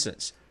 for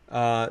instance,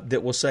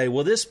 that will say,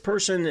 well, this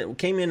person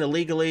came in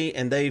illegally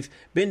and they've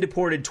been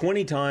deported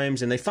 20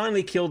 times and they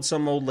finally killed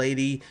some old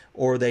lady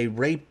or they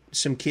raped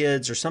some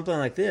kids or something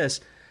like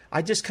this,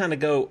 I just kind of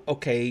go,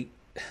 okay,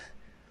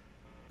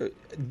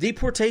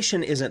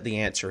 deportation isn't the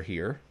answer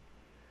here.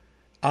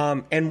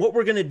 And what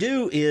we're going to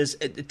do is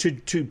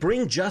to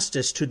bring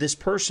justice to this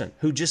person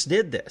who just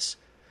did this.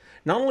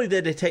 Not only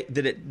did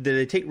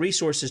it take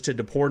resources to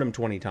deport them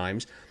 20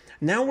 times,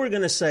 now we're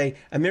going to say,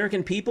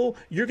 American people,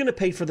 you're going to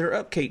pay for their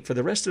upkeep for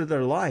the rest of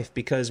their life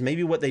because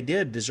maybe what they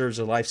did deserves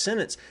a life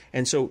sentence.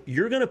 And so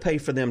you're going to pay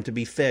for them to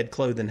be fed,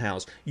 clothed, and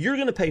housed. You're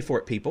going to pay for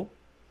it, people.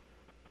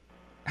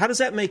 How does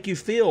that make you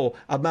feel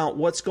about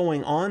what's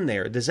going on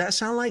there? Does that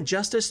sound like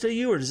justice to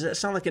you, or does that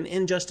sound like an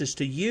injustice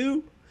to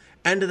you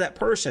and to that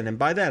person? And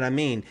by that, I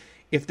mean,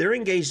 if they're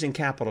engaged in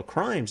capital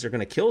crimes, they're going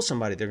to kill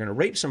somebody, they're going to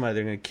rape somebody,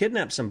 they're going to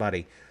kidnap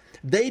somebody,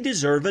 they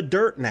deserve a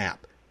dirt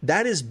nap.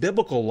 That is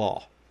biblical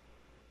law.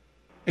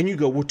 And you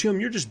go, well, Tim,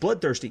 you're just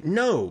bloodthirsty.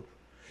 No.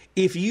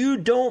 If you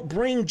don't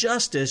bring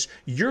justice,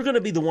 you're going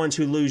to be the ones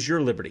who lose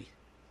your liberty.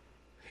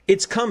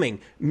 It's coming.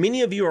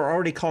 Many of you are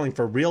already calling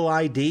for real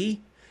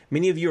ID.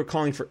 Many of you are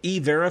calling for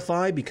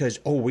E-Verify because,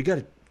 we got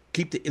to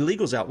keep the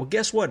illegals out. Well,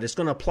 guess what? It's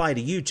going to apply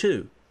to you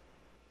too.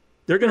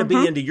 They're going to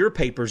be into your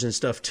papers and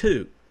stuff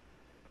too.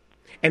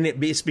 And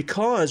it's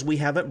because we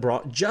haven't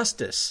brought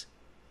justice.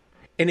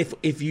 And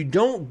if you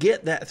don't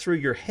get that through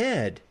your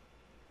head,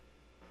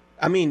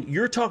 I mean,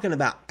 you're talking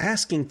about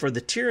asking for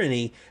the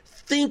tyranny,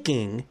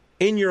 thinking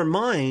in your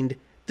mind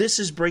this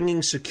is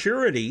bringing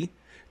security,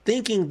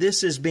 thinking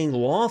this is being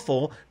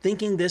lawful,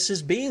 thinking this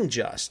is being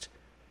just.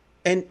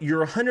 And you're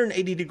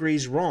 180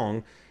 degrees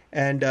wrong.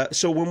 And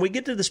so when we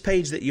get to this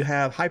page that you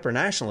have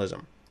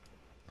hyper-nationalism,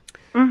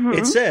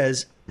 it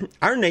says,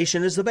 our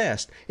nation is the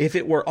best. If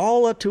it were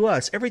all up to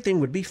us, everything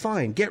would be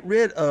fine. Get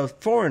rid of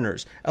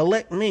foreigners.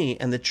 Elect me,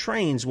 and the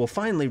trains will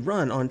finally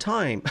run on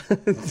time.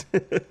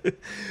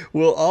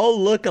 We'll all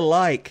look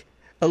alike.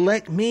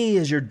 Elect me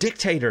as your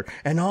dictator,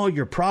 and all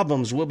your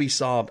problems will be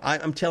solved.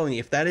 I'm telling you,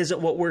 if that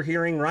isn't what we're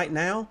hearing right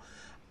now,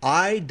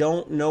 I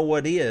don't know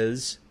what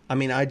is. I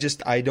mean, I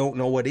don't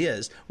know what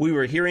is. We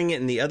were hearing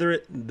it in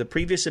the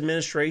previous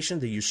administration,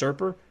 the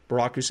usurper,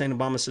 Barack Hussein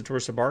Obama Sator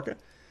Sabarka.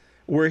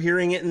 We're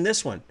hearing it in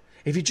this one.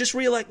 If you just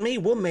reelect me,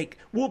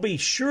 we'll be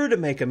sure to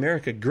make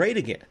America great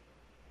again.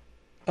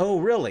 Oh,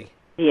 really?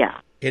 Yeah.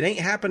 It ain't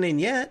happening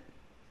yet.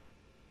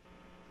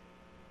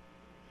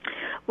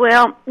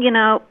 Well,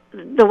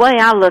 the way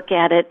I look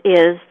at it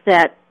is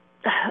that,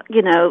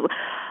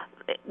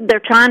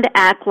 they're trying to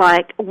act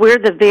like we're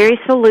the very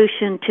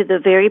solution to the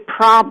very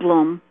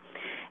problem,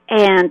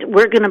 and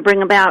we're going to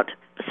bring about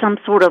some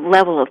sort of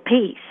level of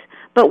peace.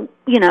 But,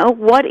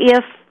 what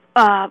if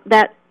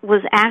that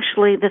was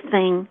actually the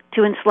thing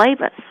to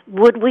enslave us?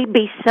 Would we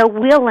be so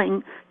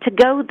willing to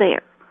go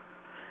there?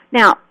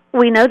 Now,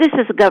 we know this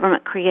is a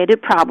government-created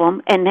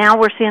problem, and now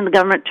we're seeing the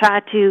government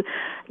try to,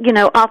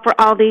 offer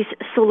all these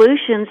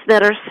solutions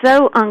that are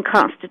so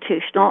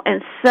unconstitutional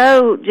and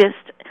so just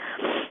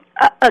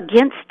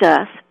against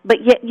us,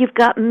 but yet you've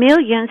got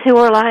millions who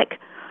are like,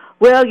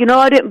 well,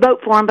 I didn't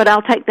vote for him, but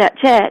I'll take that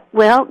check.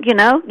 Well, you're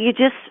going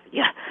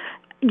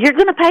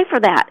to pay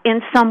for that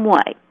in some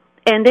way.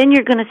 And then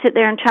you're going to sit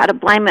there and try to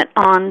blame it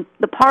on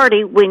the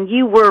party when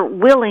you were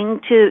willing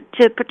to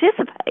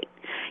participate.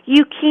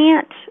 You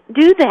can't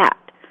do that.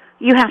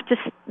 You have to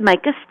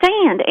make a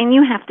stand, and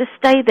you have to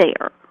stay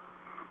there.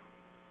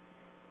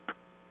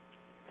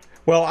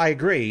 Well, I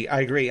agree.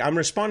 I'm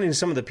responding to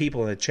some of the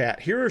people in the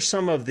chat. Here are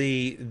some of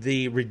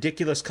the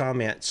ridiculous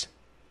comments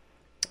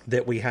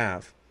that we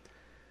have.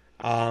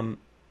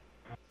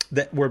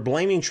 That we're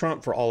blaming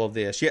Trump for all of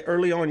this. Yet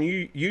early on,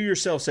 you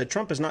yourself said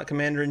Trump is not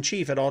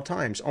commander-in-chief at all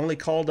times, only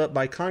called up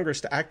by Congress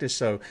to act as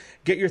so.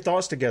 Get your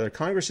thoughts together.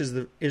 Congress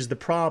is the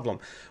problem.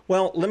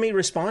 Well, let me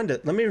respond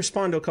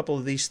to a couple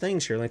of these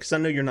things here, because I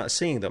know you're not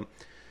seeing them.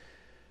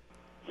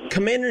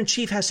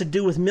 Commander-in-chief has to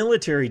do with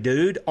military,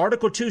 dude.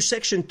 Article 2,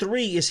 Section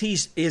 3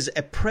 is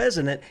a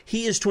president.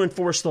 He is to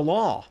enforce the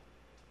law.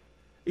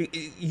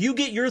 You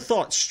get your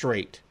thoughts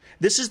straight.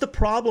 This is the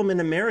problem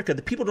in America.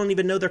 The people don't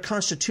even know their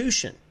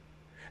Constitution.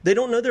 They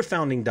don't know their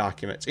founding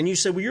documents. And you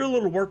say, well, you're a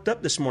little worked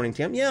up this morning,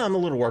 Tim. Yeah, I'm a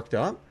little worked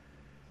up.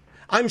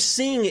 I'm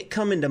seeing it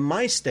come into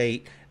my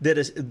state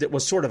that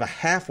was sort of a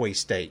halfway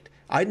state.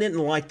 I didn't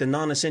like the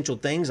non-essential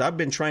things. I've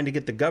been trying to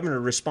get the governor to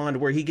respond to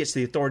where he gets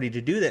the authority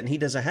to do that, and he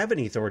doesn't have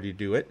any authority to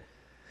do it.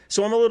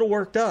 So I'm a little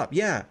worked up,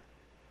 yeah.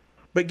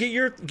 But get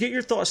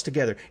your thoughts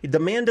together. The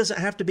man doesn't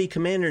have to be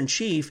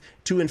commander-in-chief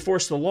to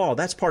enforce the law.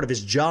 That's part of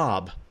his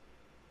job.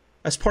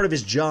 That's part of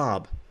his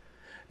job.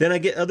 Then I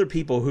get other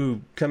people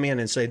who come in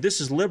and say,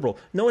 this is liberal.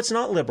 No, it's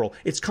not liberal.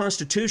 It's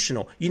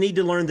constitutional. You need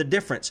to learn the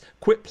difference.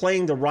 Quit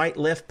playing the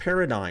right-left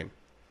paradigm.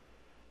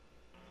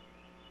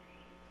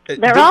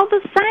 They're all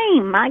the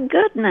same. My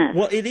goodness.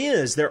 Well, it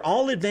is. They're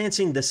all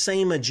advancing the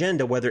same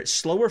agenda, whether it's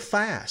slow or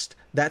fast.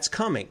 That's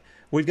coming.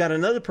 We've got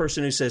another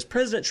person who says,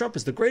 President Trump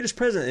is the greatest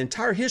president in the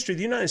entire history of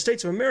the United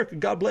States of America.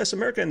 God bless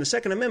America and the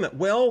Second Amendment.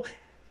 Well,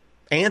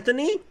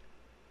 Anthony,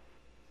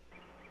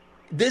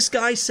 this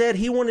guy said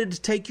he wanted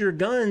to take your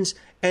guns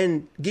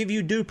and give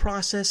you due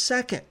process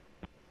second.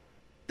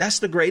 That's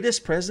the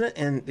greatest president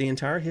in the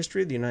entire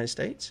history of the United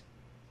States,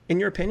 in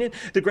your opinion?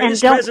 The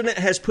greatest president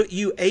has put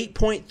you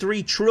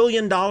 $8.3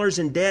 trillion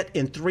in debt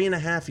in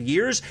 3.5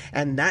 years,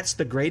 and that's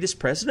the greatest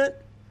president?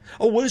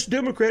 Oh, well, it's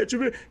Democrats.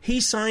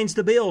 He signs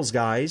the bills,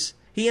 guys.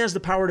 He has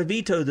the power to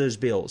veto those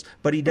bills,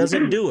 but he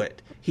doesn't do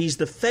it. He's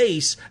the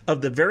face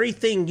of the very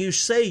thing you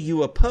say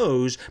you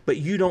oppose, but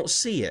you don't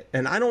see it.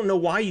 And I don't know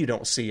why you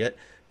don't see it,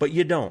 but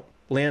you don't.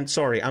 Lynn,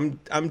 sorry, I'm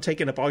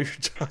taking up all your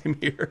time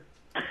here.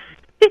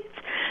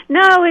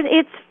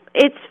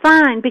 It's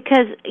fine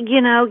because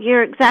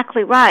you're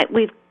exactly right.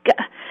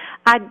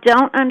 I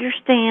don't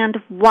understand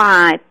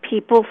why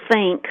people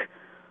think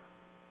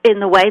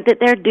in the way that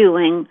they're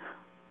doing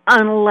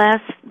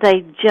unless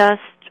they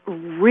just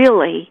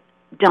really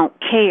don't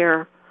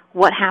care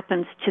what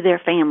happens to their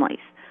families.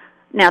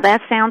 Now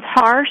that sounds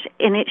harsh,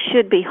 and it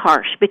should be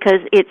harsh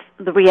because it's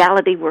the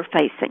reality we're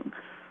facing.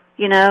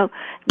 You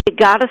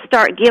got to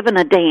start giving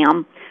a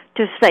damn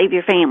to save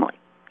your family.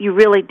 You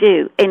really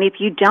do. And if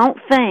you don't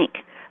think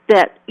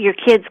that your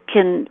kids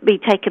can be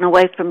taken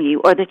away from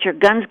you or that your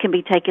guns can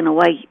be taken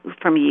away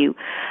from you.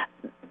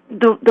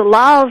 The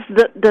laws,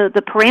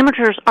 the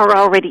parameters are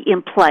already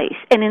in place,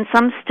 and in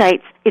some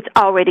states it's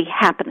already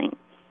happening.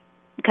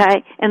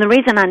 Okay? And the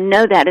reason I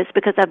know that is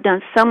because I've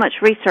done so much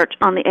research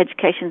on the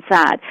education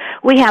side.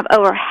 We have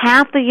over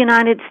half the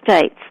United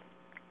States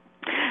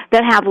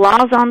that have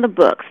laws on the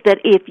books that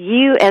if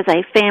you as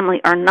a family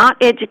are not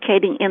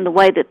educating in the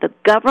way that the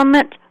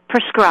government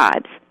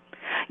prescribes,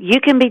 you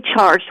can be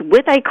charged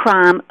with a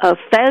crime of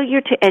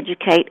failure to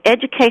educate,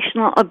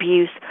 educational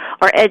abuse,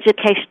 or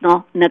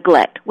educational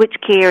neglect, which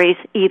carries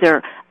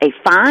either a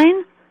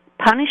fine,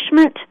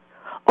 punishment,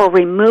 or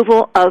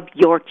removal of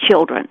your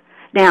children.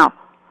 Now,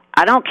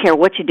 I don't care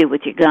what you do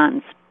with your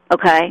guns,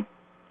 okay?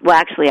 Well,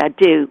 actually, I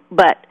do,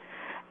 but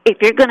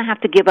if you're going to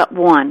have to give up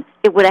one,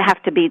 it would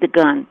have to be the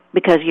gun,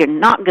 because you're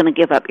not going to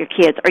give up your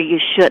kids, or you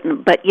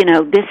shouldn't, but,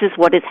 this is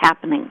what is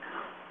happening.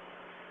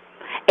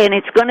 And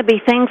it's going to be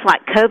things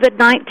like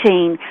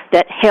COVID-19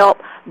 that help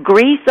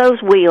grease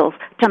those wheels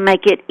to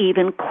make it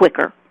even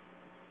quicker.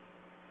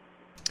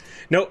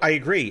 No, I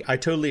agree. I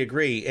totally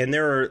agree. And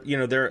there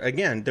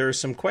are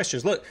some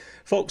questions. Look,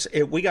 folks,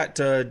 we got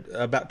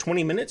about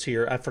 20 minutes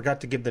here. I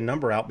forgot to give the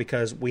number out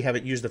because we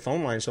haven't used the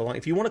phone line so long.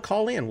 If you want to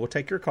call in, we'll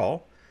take your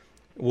call.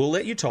 We'll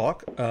let you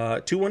talk.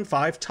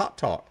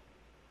 215-TOP-TALK.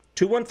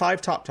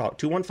 215-TOP-TALK.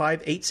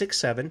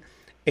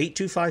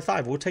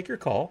 215-867-8255. We'll take your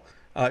call.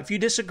 If you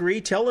disagree,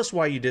 tell us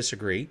why you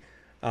disagree.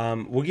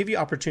 We'll give you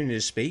opportunity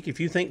to speak. If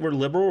you think we're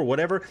liberal or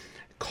whatever,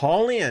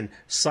 call in,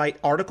 cite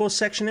article,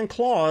 section, and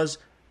clause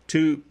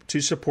to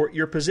support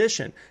your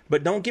position.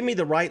 But don't give me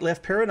the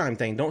right-left paradigm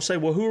thing. Don't say,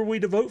 well, who are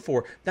we to vote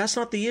for? That's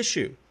not the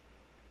issue.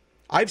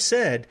 I've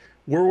said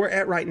where we're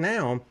at right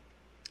now,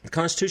 the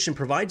Constitution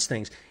provides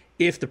things.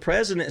 If the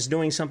president is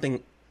doing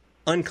something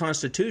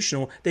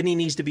unconstitutional, then he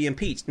needs to be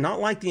impeached. Not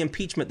like the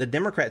impeachment the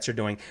Democrats are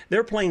doing.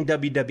 They're playing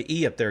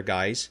WWE up there,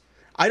 guys.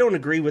 I don't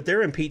agree with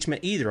their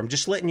impeachment either. I'm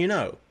just letting you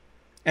know.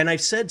 And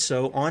I've said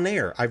so on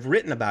air. I've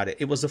written about it.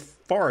 It was a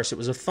farce. It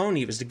was a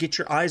phony. It was to get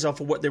your eyes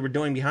off of what they were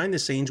doing behind the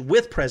scenes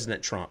with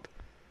President Trump.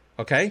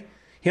 Okay?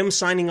 Him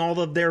signing all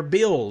of their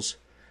bills.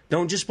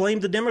 Don't just blame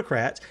the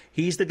Democrats.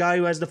 He's the guy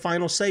who has the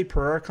final say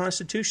per our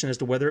Constitution as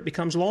to whether it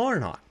becomes law or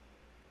not.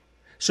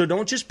 So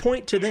don't just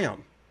point to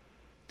them.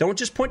 Don't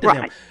just point to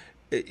them.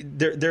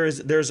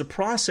 There's a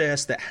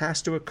process that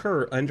has to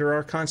occur under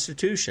our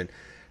Constitution.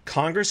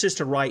 Congress is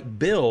to write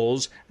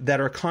bills that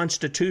are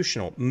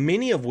constitutional,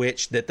 many of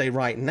which that they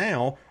write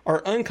now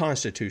are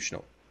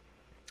unconstitutional.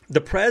 The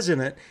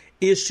president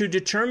is to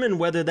determine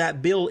whether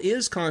that bill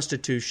is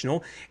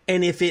constitutional,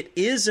 and if it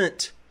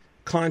isn't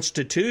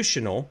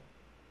constitutional,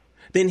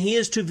 then he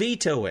is to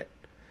veto it.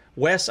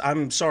 Wes,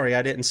 I'm sorry,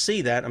 I didn't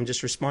see that. I'm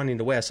just responding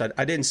to Wes.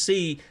 I didn't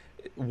see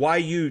why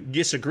you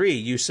disagree.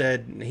 You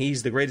said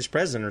he's the greatest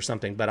president or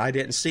something, but I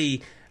didn't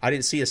see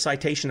a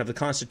citation of the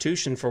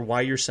Constitution for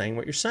why you're saying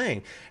what you're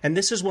saying. And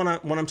this is what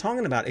I'm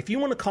talking about. If you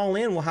want to call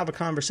in, we'll have a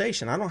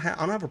conversation. I don't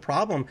have a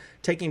problem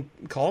taking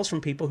calls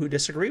from people who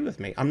disagree with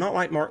me. I'm not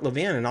like Mark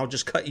Levin, and I'll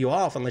just cut you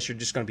off unless you're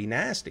just going to be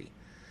nasty.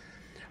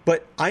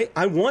 But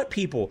I want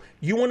people,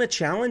 you want to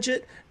challenge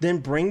it, then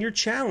bring your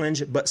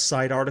challenge, but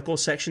cite article,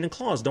 section, and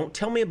clause. Don't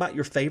tell me about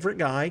your favorite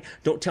guy.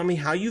 Don't tell me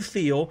how you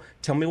feel.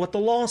 Tell me what the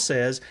law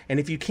says.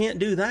 And if you can't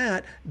do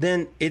that,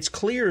 then it's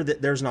clear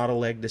that there's not a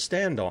leg to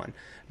stand on.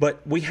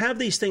 But we have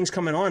these things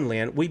coming on,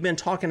 Lynn. We've been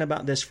talking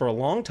about this for a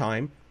long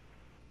time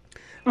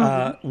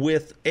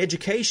with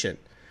education.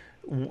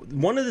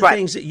 One of the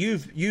things that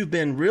you've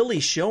been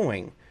really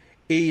showing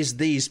is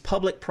these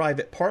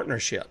public-private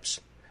partnerships,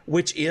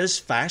 which is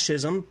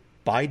fascism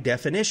by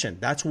definition.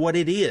 That's what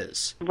it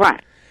is.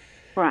 Right.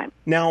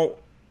 Now,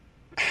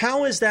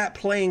 how is that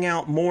playing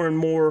out more and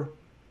more?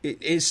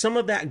 Is some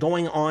of that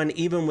going on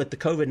even with the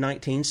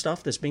COVID-19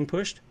 stuff that's being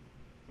pushed?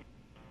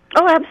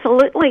 Oh,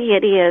 absolutely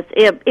it is.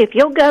 If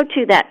you'll go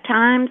to that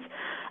Times,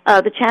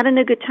 the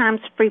Chattanooga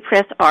Times Free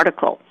Press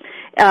article,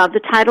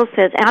 the title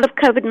says, "Out of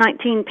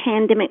COVID-19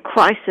 Pandemic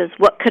Crisis,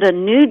 What Could a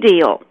New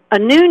Deal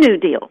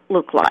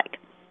look like?"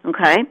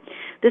 Okay?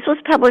 This was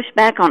published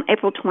back on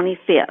April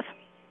 25th.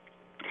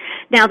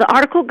 Now, the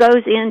article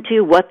goes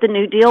into what the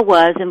New Deal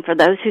was, and for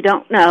those who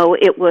don't know,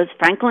 it was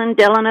Franklin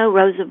Delano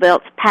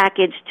Roosevelt's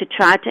package to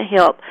try to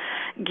help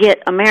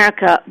get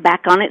America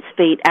back on its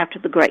feet after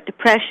the Great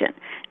Depression.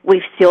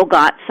 We've still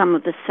got some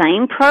of the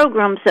same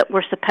programs that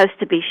were supposed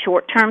to be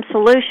short-term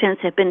solutions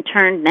have been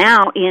turned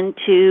now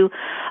into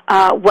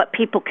what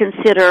people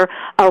consider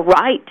a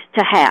right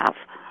to have.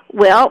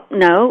 Well,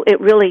 no, it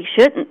really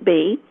shouldn't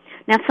be.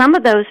 Now, some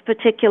of those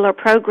particular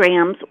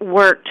programs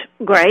worked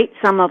great,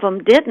 some of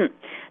them didn't.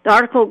 The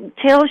article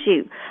tells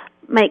you,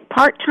 make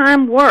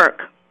part-time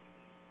work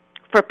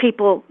for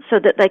people so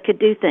that they could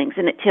do things,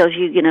 and it tells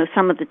you,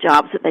 some of the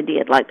jobs that they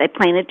did, like they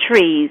planted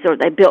trees or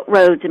they built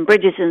roads and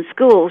bridges in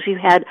schools. You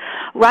had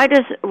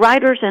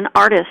writers and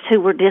artists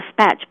who were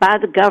dispatched by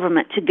the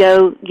government to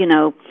go,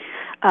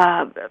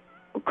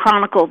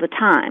 chronicle the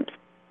times.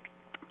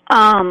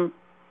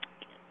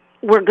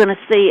 We're going to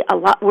see a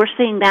lot. We're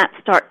seeing that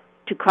start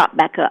to crop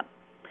back up.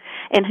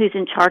 And who's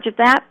in charge of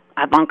that?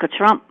 Ivanka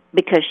Trump,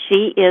 because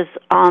she is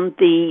on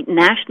the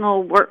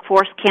National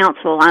Workforce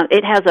Council.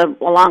 It has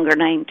a longer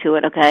name to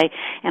it, okay,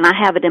 and I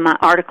have it in my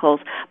articles,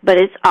 but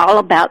it's all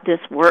about this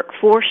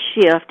workforce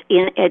shift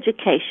in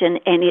education,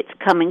 and it's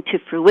coming to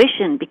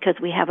fruition because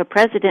we have a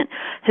president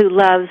who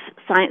loves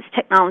science,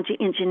 technology,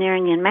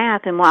 engineering, and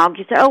math, and while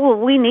you say, oh, well,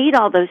 we need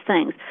all those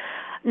things,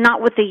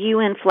 not with the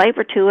UN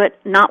flavor to it,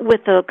 not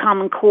with the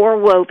Common Core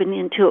woven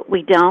into it,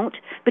 we don't,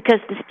 because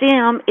the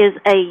STEM is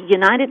a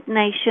United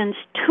Nations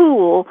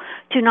tool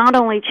to not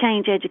only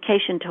change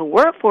education to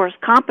workforce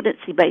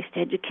competency-based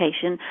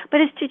education, but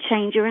it's to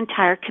change your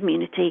entire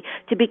community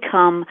to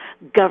become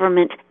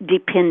government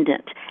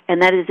dependent.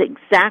 And that is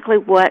exactly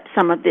what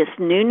some of this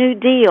New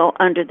Deal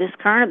under this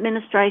current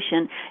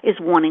administration is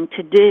wanting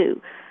to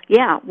do.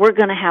 Yeah, we're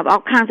going to have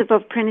all kinds of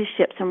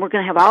apprenticeships, and we're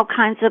going to have all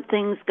kinds of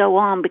things go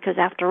on because,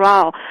 after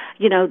all,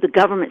 the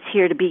government's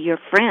here to be your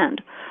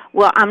friend.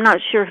 Well, I'm not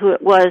sure who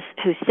it was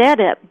who said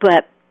it,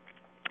 but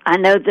I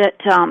know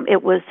that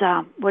it was,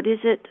 what is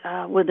it,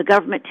 where the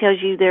government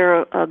tells you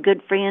they're a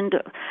good friend.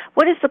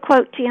 What is the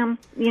quote, Tim?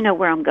 You know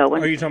where I'm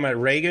going. Are you talking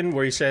about Reagan,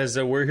 where he says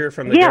that we're here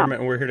from the government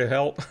and we're here to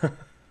help?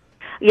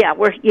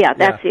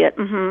 That's it.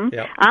 Mm-hmm.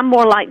 Yep. I'm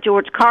more like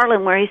George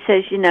Carlin, where he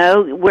says,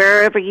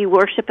 wherever you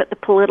worship at the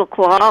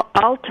political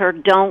altar,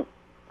 don't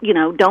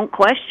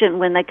question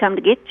when they come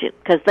to get you,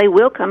 because they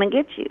will come and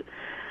get you.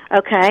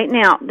 Okay,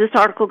 now, this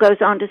article goes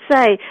on to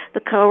say, the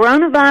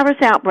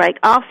coronavirus outbreak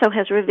also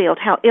has revealed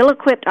how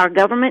ill-equipped our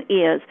government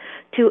is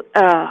to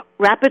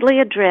rapidly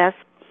address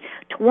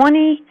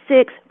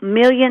 26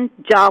 million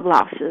job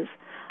losses,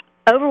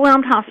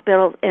 overwhelmed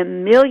hospitals,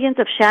 and millions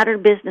of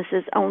shattered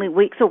businesses only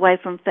weeks away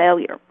from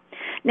failure.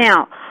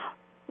 Now,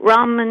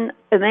 Rahm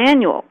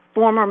Emanuel,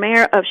 former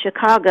mayor of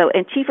Chicago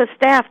and chief of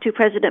staff to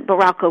President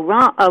Barack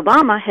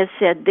Obama, has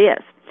said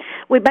this: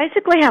 we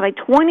basically have a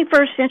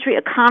 21st century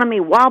economy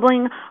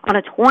wobbling on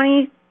a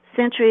 20th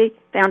century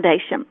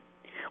foundation.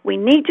 We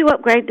need to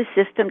upgrade the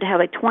system to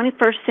have a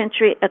 21st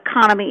century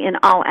economy in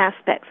all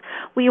aspects.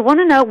 Well, you want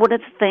to know what are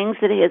the things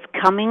that is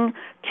coming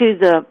to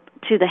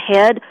the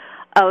head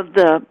of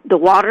the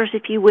waters,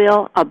 if you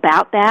will,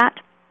 about that?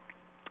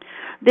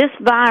 This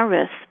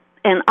virus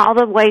and all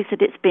the ways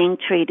that it's being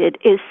treated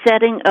is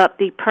setting up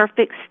the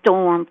perfect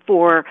storm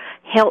for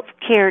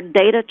healthcare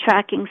data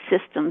tracking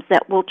systems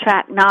that will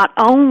track not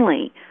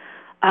only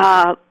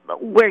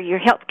where your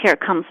health care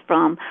comes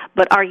from,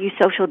 but are you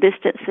social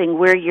distancing,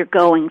 where you're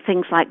going,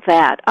 things like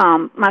that.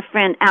 My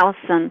friend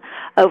Allison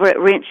over at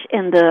Wrench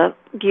in the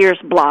Gears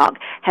blog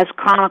has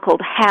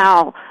chronicled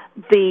how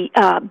the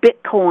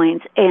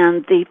Bitcoins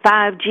and the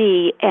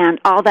 5G and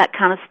all that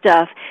kind of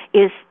stuff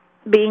is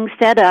being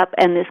set up,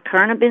 and this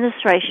current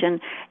administration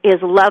is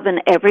loving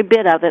every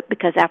bit of it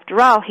because, after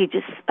all,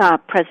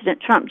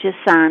 President Trump just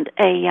signed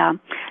a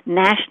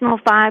National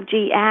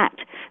 5G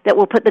Act that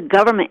will put the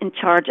government in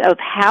charge of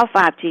how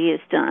 5G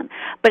is done.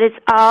 But it's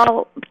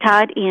all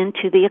tied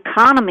into the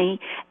economy,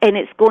 and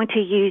it's going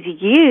to use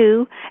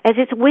you as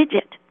its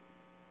widget.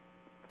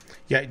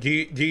 Yeah, do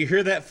you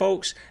hear that,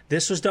 folks?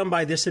 This was done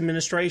by this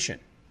administration.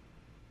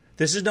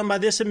 This is done by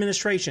this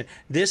administration.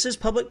 This is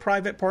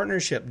public-private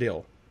partnership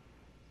deal.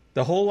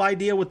 The whole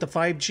idea with the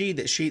 5G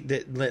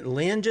that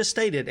Lynn just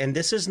stated, and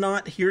this is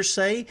not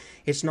hearsay,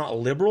 it's not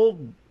liberal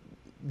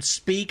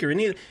speak or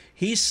any.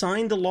 He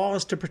signed the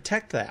laws to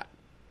protect that.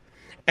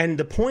 And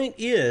the point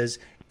is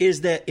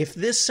that if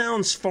this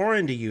sounds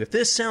foreign to you, if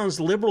this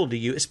sounds liberal to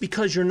you, it's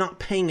because you're not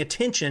paying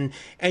attention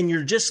and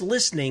you're just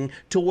listening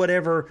to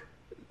whatever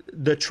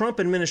the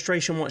Trump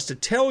administration wants to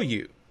tell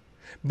you.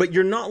 But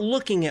you're not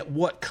looking at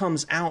what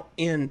comes out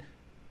in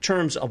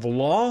terms of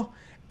law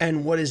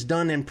and what is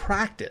done in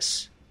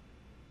practice.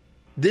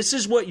 This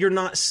is what you're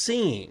not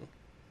seeing.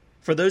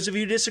 For those of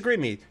you who disagree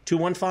with me,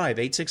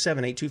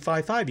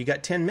 215-867-8255. You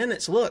got 10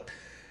 minutes. Look,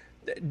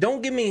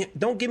 don't give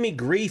me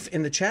grief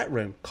in the chat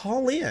room.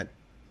 Call in.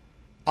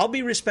 I'll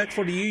be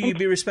respectful to you. You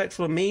be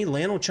respectful to me.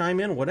 Lynn will chime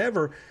in,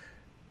 whatever.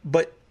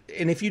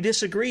 And if you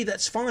disagree,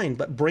 that's fine.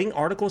 But bring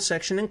article,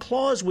 section, and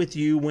clause with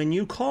you when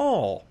you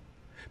call.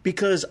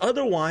 Because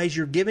otherwise,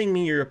 you're giving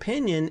me your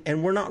opinion,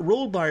 and we're not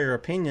ruled by your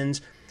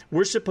opinions.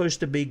 We're supposed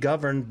to be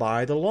governed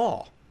by the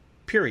law.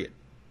 Period.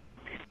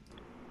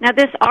 Now,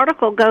 this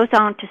article goes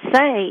on to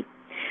say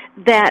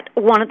that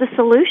one of the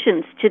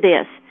solutions to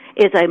this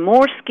is a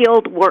more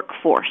skilled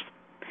workforce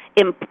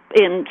in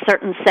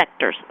certain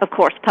sectors. Of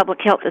course, public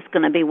health is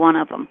going to be one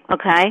of them,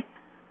 okay?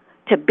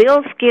 To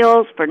build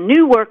skills for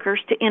new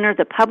workers to enter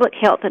the public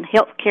health and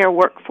healthcare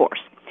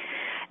workforce.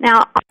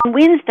 Now, on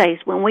Wednesdays,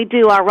 when we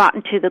do our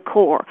Rotten to the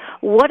Core,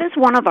 what is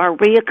one of our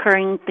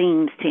reoccurring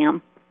themes,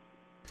 Tim?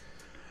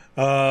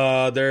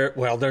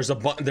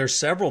 There's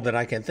several that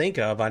I can think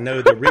of. I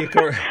know the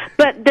reoccurring,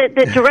 but that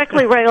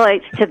directly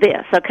relates to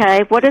this.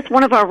 Okay, what is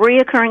one of our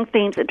reoccurring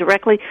themes that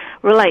directly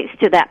relates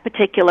to that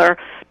particular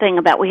thing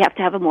about we have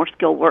to have a more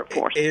skilled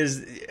workforce? This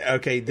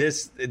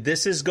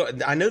is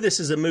I know this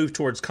is a move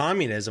towards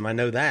communism. I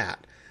know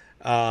that.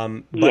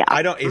 But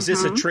I don't. Is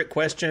this a trick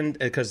question?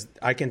 Because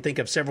I can think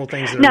of several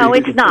things. That No,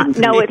 it's not.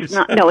 No, it's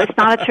not. No, it's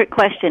not a trick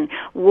question.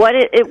 What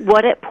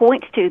it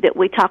points to that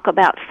we talk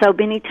about so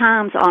many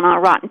times on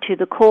our Rotten to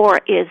the Core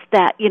is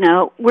that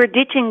we're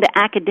ditching the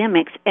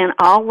academics, and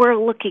all we're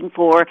looking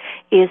for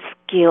is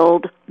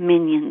skilled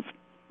minions.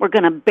 We're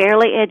going to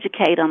barely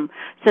educate them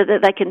so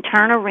that they can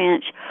turn a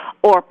wrench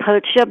or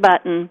push a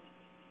button,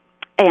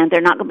 and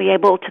they're not going to be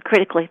able to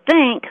critically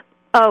think.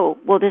 Oh,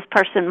 well, this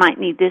person might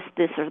need this,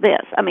 or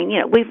this. I mean,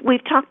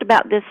 we've talked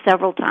about this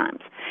several times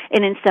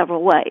and in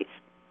several ways.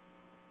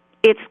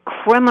 It's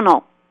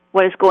criminal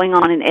what is going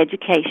on in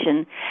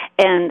education,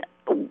 and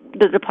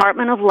the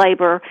Department of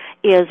Labor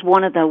is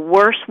one of the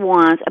worst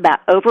ones about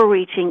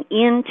overreaching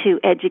into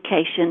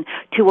education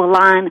to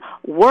align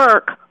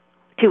work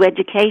to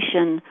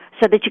education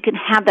so that you can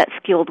have that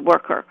skilled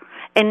worker.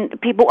 And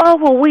people,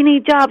 we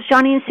need jobs.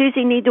 Johnny and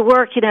Susie need to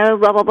work, blah,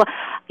 blah, blah.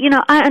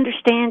 I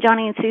understand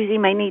Johnny and Susie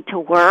may need to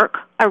work.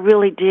 I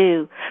really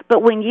do.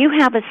 But when you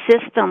have a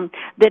system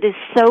that is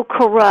so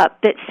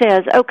corrupt that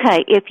says,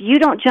 okay, if you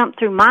don't jump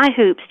through my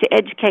hoops to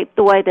educate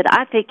the way that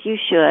I think you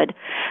should,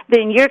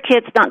 then your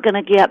kid's not going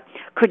to get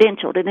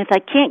credentialed. And if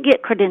they can't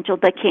get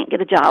credentialed, they can't get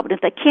a job. And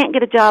if they can't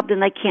get a job, then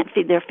they can't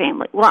feed their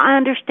family. Well, I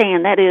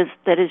understand that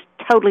is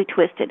totally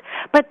twisted.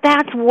 But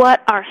that's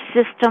what our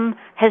system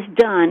has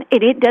done.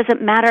 And it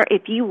doesn't matter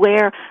if you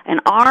wear an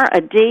R,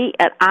 a D,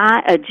 an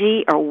I, a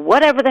G, or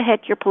whatever the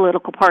heck your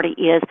political party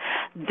is.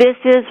 This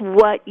is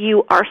what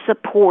you are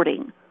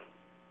supporting.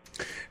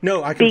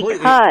 No, I completely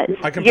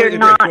you're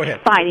not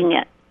fighting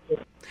it.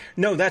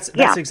 No, that's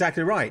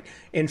exactly right.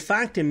 In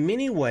fact, in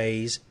many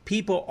ways,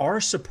 people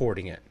are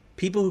supporting it.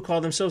 People who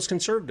call themselves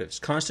conservatives,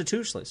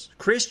 constitutionalists,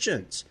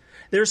 Christians,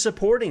 they're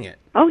supporting it.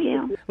 Oh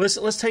yeah.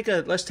 Let's take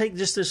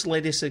just this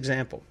latest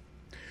example.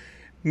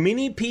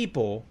 Many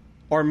people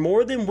are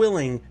more than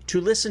willing to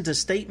listen to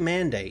state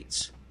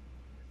mandates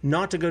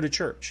not to go to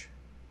church.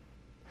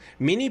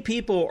 Many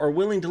people are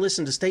willing to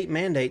listen to state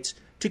mandates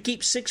to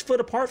keep 6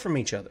 foot apart from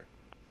each other.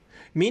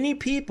 Many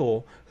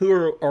people who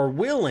are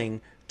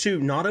willing to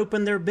not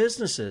open their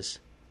businesses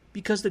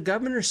because the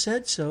governor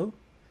said so.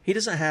 He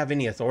doesn't have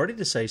any authority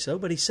to say so,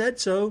 but he said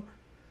so.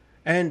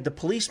 And the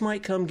police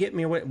might come get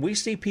me away. We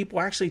see people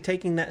actually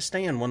taking that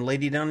stand. One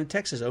lady down in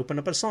Texas opened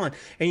up a salon.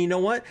 And you know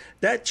what?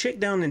 That chick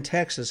down in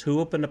Texas who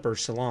opened up her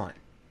salon,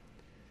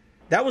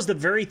 that was the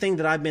very thing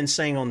that I've been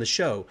saying on the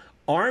show.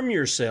 Arm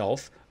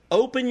yourself,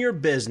 open your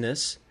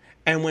business,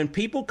 and when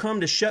people come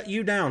to shut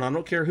you down, I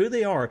don't care who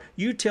they are,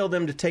 you tell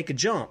them to take a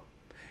jump.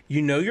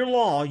 You know your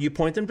law. You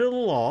point them to the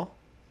law.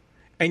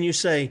 And you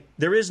say,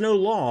 there is no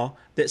law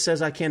that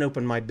says I can't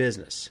open my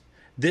business.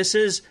 This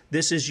is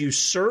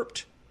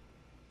usurped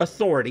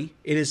authority.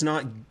 It is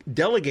not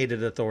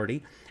delegated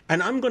authority.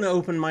 And I'm going to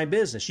open my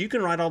business. You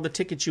can write all the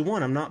tickets you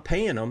want. I'm not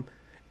paying them.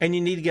 And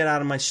you need to get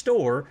out of my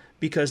store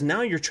because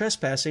now you're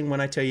trespassing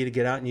when I tell you to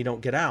get out and you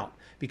don't get out.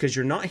 Because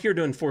you're not here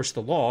to enforce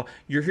the law.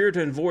 You're here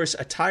to enforce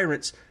a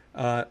tyrant's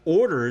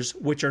orders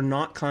which are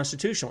not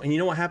constitutional. And you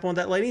know what happened with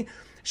that lady?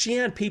 She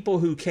had people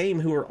who came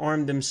who were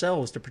armed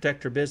themselves to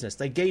protect her business.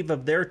 They gave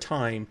of their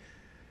time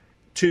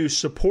to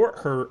support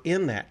her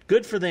in that.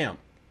 Good for them.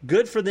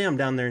 Good for them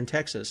down there in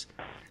Texas.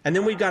 And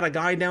then we've got a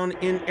guy down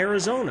in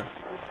Arizona,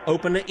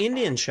 opened an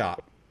Indian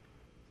shop.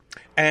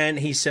 And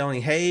he's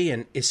selling hay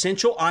and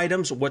essential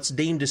items, what's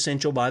deemed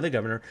essential by the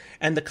governor.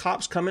 And the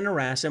cops come and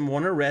harass him,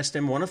 want to arrest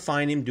him, want to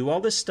fine him, do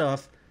all this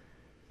stuff.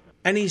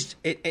 And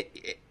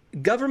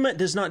government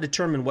does not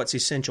determine what's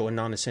essential and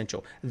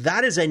non-essential.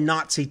 That is a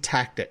Nazi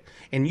tactic.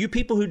 And you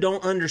people who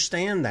don't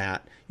understand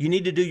that, you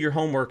need to do your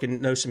homework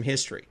and know some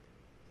history.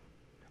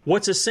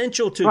 What's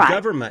essential to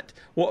government?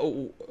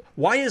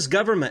 Why is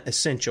government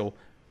essential,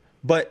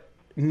 but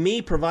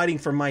me providing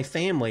for my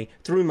family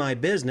through my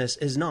business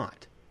is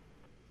not?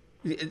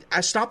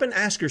 Stop and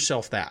ask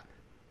yourself that.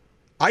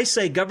 I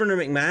say Governor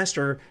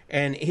McMaster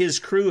and his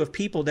crew of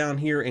people down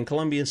here in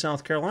Columbia and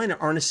South Carolina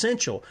aren't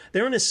essential.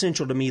 They're not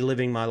essential to me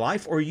living my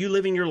life, or you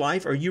living your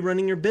life, or you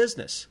running your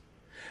business.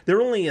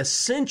 They're only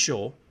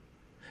essential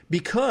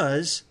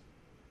because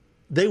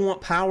they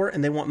want power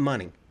and they want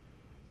money.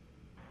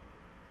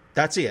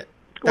 That's it.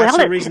 That's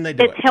the reason they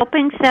do it. It's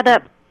helping set up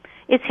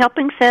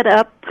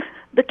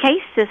the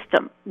case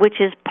system, which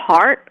is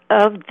part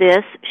of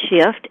this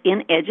shift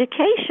in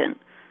education.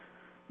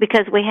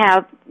 Because we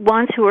have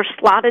ones who are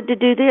slotted to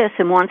do this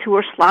and ones who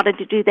are slotted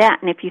to do that.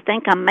 And if you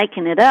think I'm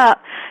making it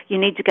up, you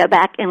need to go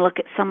back and look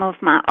at some of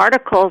my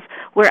articles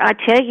where I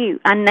tell you,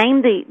 I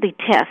name the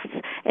tests.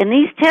 And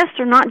these tests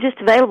are not just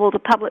available to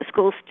public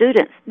school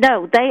students.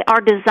 No, they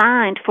are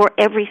designed for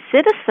every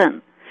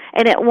citizen.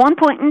 And at one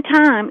point in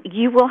time,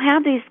 you will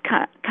have these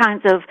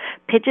kinds of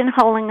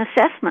pigeonholing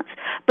assessments.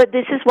 But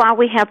this is why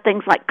we have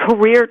things like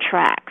career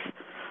tracks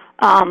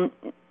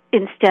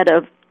instead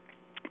of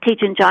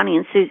teaching Johnny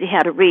and Susie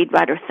how to read,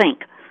 write, or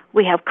think.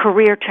 We have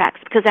career tracks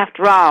because,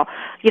 after all,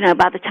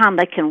 by the time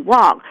they can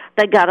walk,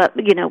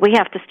 we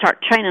have to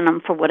start training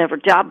them for whatever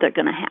job they're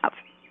going to have.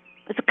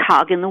 It's a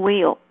cog in the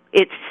wheel.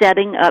 It's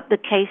setting up the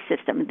case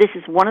system. This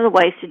is one of the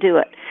ways to do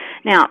it.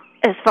 Now,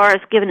 as far as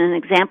giving an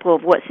example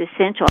of what's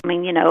essential, I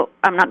mean,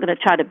 I'm not going to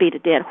try to beat a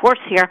dead horse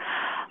here,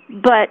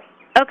 but,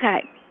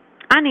 okay,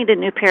 I need a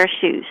new pair of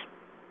shoes.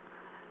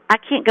 I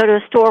can't go to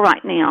a store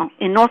right now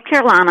in North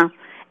Carolina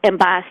and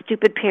buy a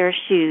stupid pair of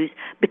shoes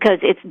because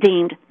it's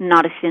deemed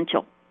not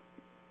essential.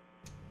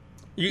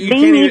 Me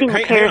needing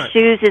a pair of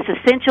shoes is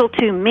essential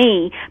to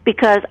me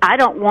because I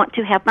don't want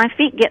to have my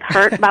feet get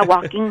hurt by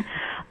walking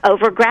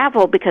over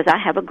gravel because I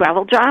have a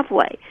gravel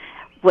driveway.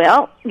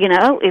 Well,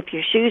 if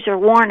your shoes are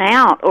worn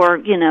out or,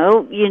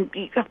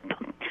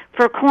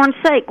 for corn's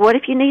sake, what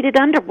if you needed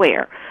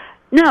underwear?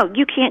 No,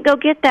 you can't go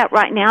get that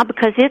right now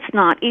because it's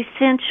not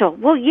essential.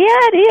 Well, yeah,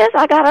 it is.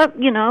 I got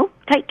to,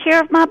 take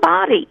care of my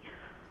body.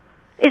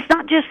 It's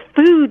not just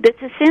food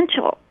that's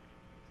essential.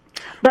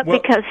 But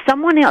because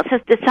someone else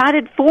has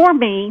decided for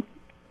me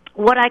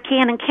what I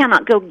can and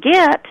cannot go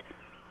get,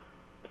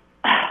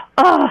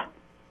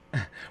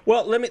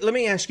 Well, let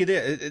me ask you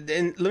this,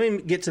 and let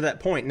me get to that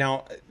point.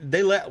 Now,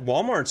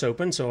 Walmart's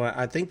open, so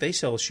I think they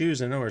sell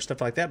shoes and or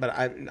stuff like that, but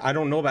I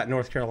don't know about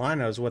North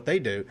Carolina is what they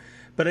do.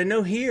 But I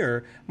know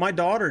here, my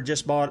daughter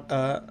just bought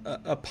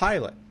a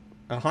Pilot,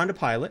 a Honda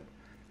Pilot.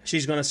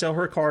 She's going to sell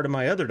her car to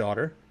my other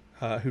daughter,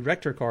 who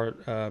wrecked her car,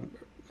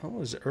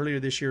 was it earlier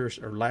this year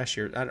or last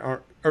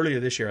year? Earlier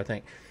this year, I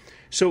think.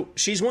 So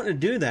she's wanting to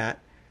do that.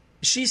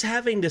 She's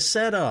having to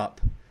set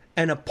up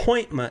an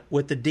appointment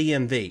with the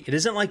DMV. It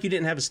isn't like you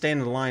didn't have to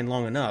stand in the line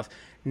long enough.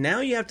 Now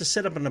you have to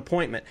set up an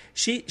appointment.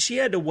 She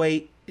had to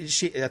wait.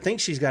 I think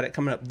she's got it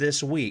coming up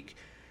this week.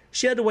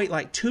 She had to wait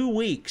like 2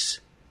 weeks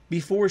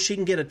before she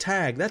can get a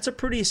tag. That's a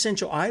pretty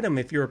essential item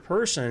if you're a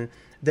person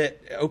that,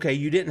 okay,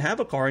 you didn't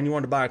have a car and you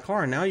want to buy a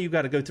car, and now you've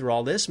got to go through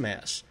all this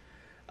mess.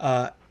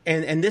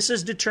 And this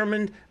is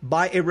determined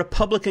by a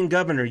Republican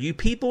governor. You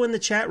people in the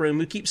chat room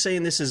who keep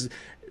saying this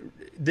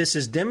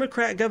is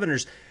Democrat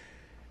governors.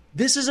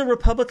 This is a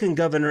Republican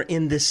governor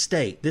in this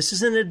state. This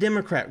isn't a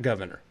Democrat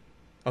governor.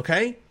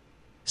 Okay?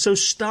 So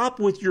stop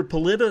with your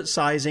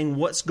politicizing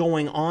what's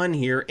going on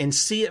here and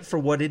see it for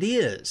what it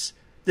is.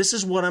 This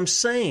is what I'm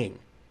saying.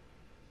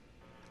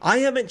 I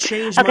haven't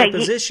changed my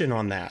position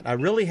on that. I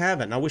really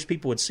haven't. And I wish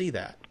people would see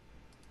that.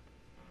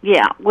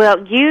 Yeah,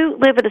 well, you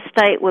live in a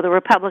state with a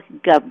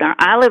Republican governor.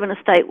 I live in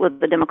a state with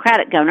the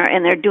Democratic governor,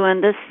 and they're doing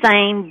the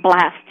same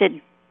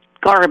blasted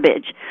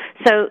garbage.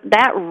 So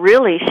that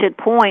really should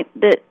point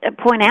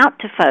out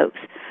to folks.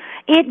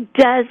 It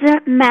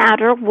doesn't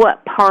matter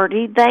what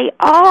party they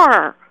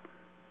are.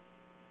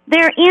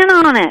 They're in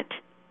on it.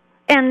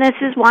 And this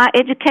is why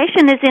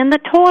education is in the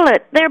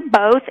toilet. They're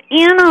both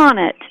in on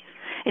it.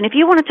 And if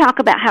you want to talk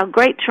about how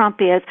great Trump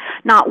is,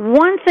 not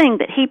one thing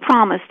that he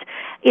promised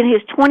in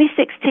his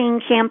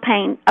 2016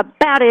 campaign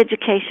about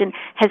education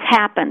has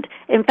happened.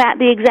 In fact,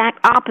 the exact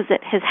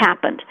opposite has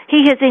happened.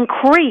 He has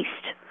increased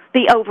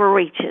the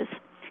overreaches.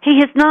 He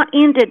has not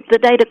ended the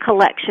data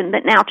collection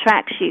that now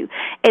tracks you.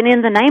 And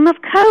in the name of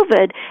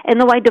COVID and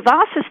the way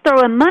DeVos is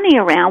throwing money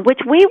around, which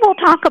we will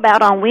talk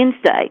about on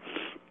Wednesday,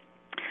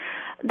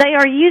 they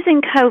are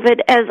using COVID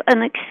as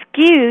an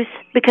excuse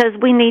because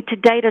we need to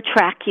data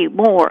track you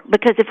more.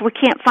 Because if we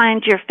can't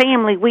find your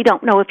family, we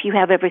don't know if you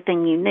have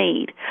everything you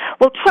need.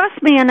 Well, trust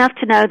me enough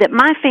to know that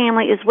my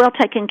family is well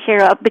taken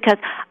care of because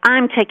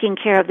I'm taking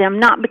care of them,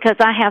 not because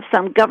I have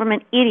some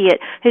government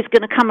idiot who's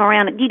going to come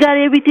around and, you got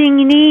everything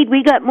you need,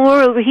 we got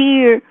more over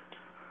here.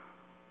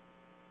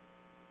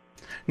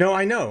 No,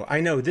 I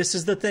know. This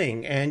is the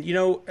thing. And,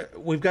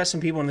 we've got some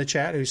people in the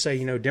chat who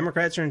say,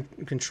 Democrats are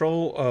in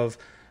control of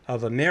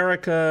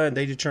America, and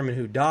they determine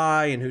who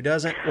die and who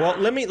doesn't. Well,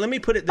 let me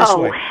put it this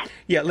way.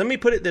 Yeah, let me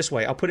put it this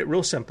way. I'll put it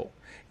real simple.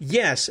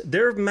 Yes,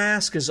 their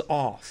mask is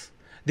off.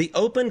 The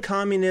open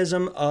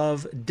communism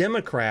of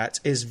Democrats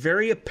is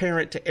very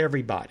apparent to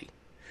everybody.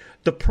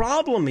 The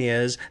problem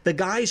is the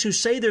guys who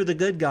say they're the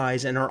good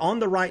guys and are on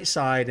the right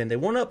side and they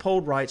want to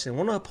uphold rights and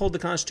want to uphold the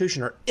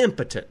Constitution are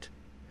impotent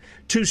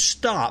to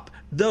stop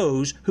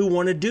those who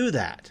want to do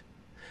that.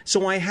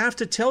 So I have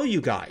to tell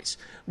you guys,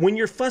 when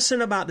you're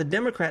fussing about the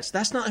Democrats,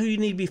 that's not who you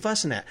need to be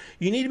fussing at.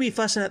 You need to be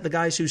fussing at the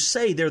guys who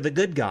say they're the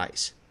good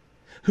guys,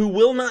 who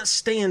will not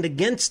stand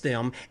against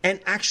them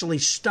and actually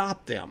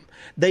stop them.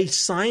 They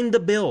signed the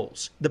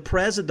bills.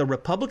 The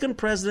Republican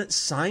president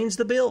signs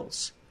the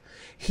bills.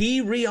 He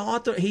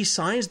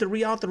signs the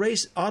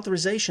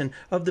reauthorization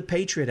of the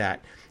Patriot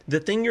Act. The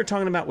thing you're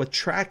talking about with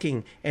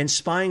tracking and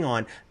spying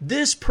on,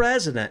 this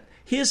president,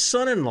 his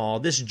son-in-law,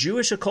 this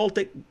Jewish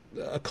occultist,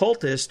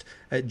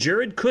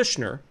 Jared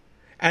Kushner,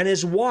 and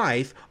his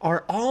wife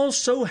are all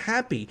so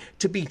happy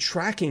to be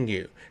tracking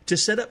you, to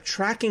set up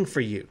tracking for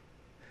you,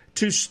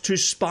 to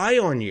spy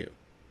on you.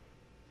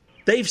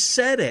 They've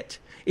said it.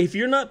 If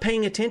you're not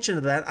paying attention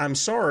to that, I'm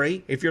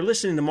sorry. If you're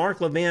listening to Mark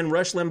Levin,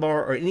 Rush Limbaugh,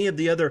 or any of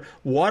the other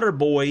water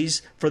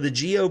boys for the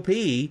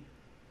GOP,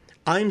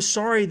 I'm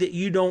sorry that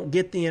you don't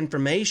get the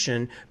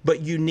information, but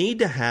you need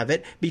to have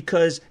it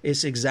because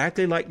it's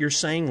exactly like you're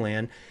saying,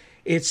 Lynn.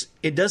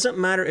 It doesn't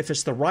matter if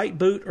it's the right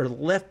boot or the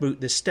left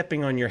boot that's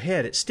stepping on your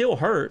head. It still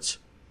hurts.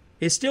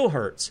 It still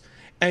hurts.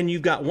 And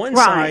you've got one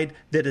side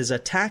that is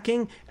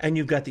attacking, and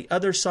you've got the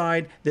other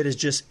side that is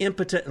just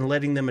impotent and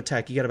letting them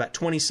attack. You got about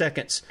 20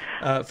 seconds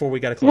before we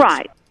got to close.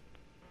 Right.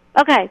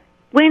 Okay.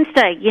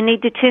 Wednesday, you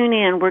need to tune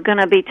in. We're going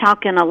to be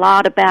talking a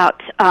lot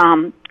about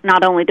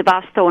not only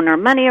device throwing our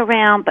money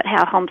around, but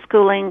how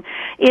homeschooling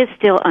is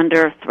still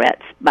under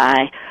threats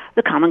by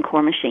the Common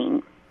Core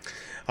machine.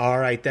 All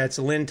right, that's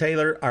Lynn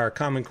Taylor, our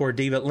Common Core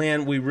diva.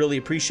 Lynn, we really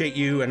appreciate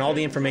you and all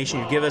the information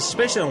you give us,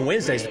 especially on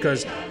Wednesdays,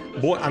 because,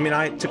 boy, I mean,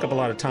 I took up a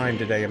lot of time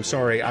today. I'm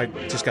sorry. I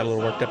just got a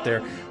little worked up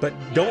there. But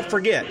don't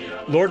forget,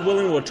 Lord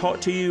willing, we'll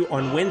talk to you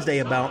on Wednesday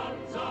about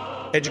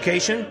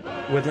education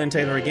with Lynn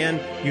Taylor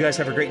again. You guys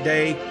have a great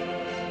day.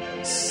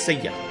 See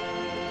ya.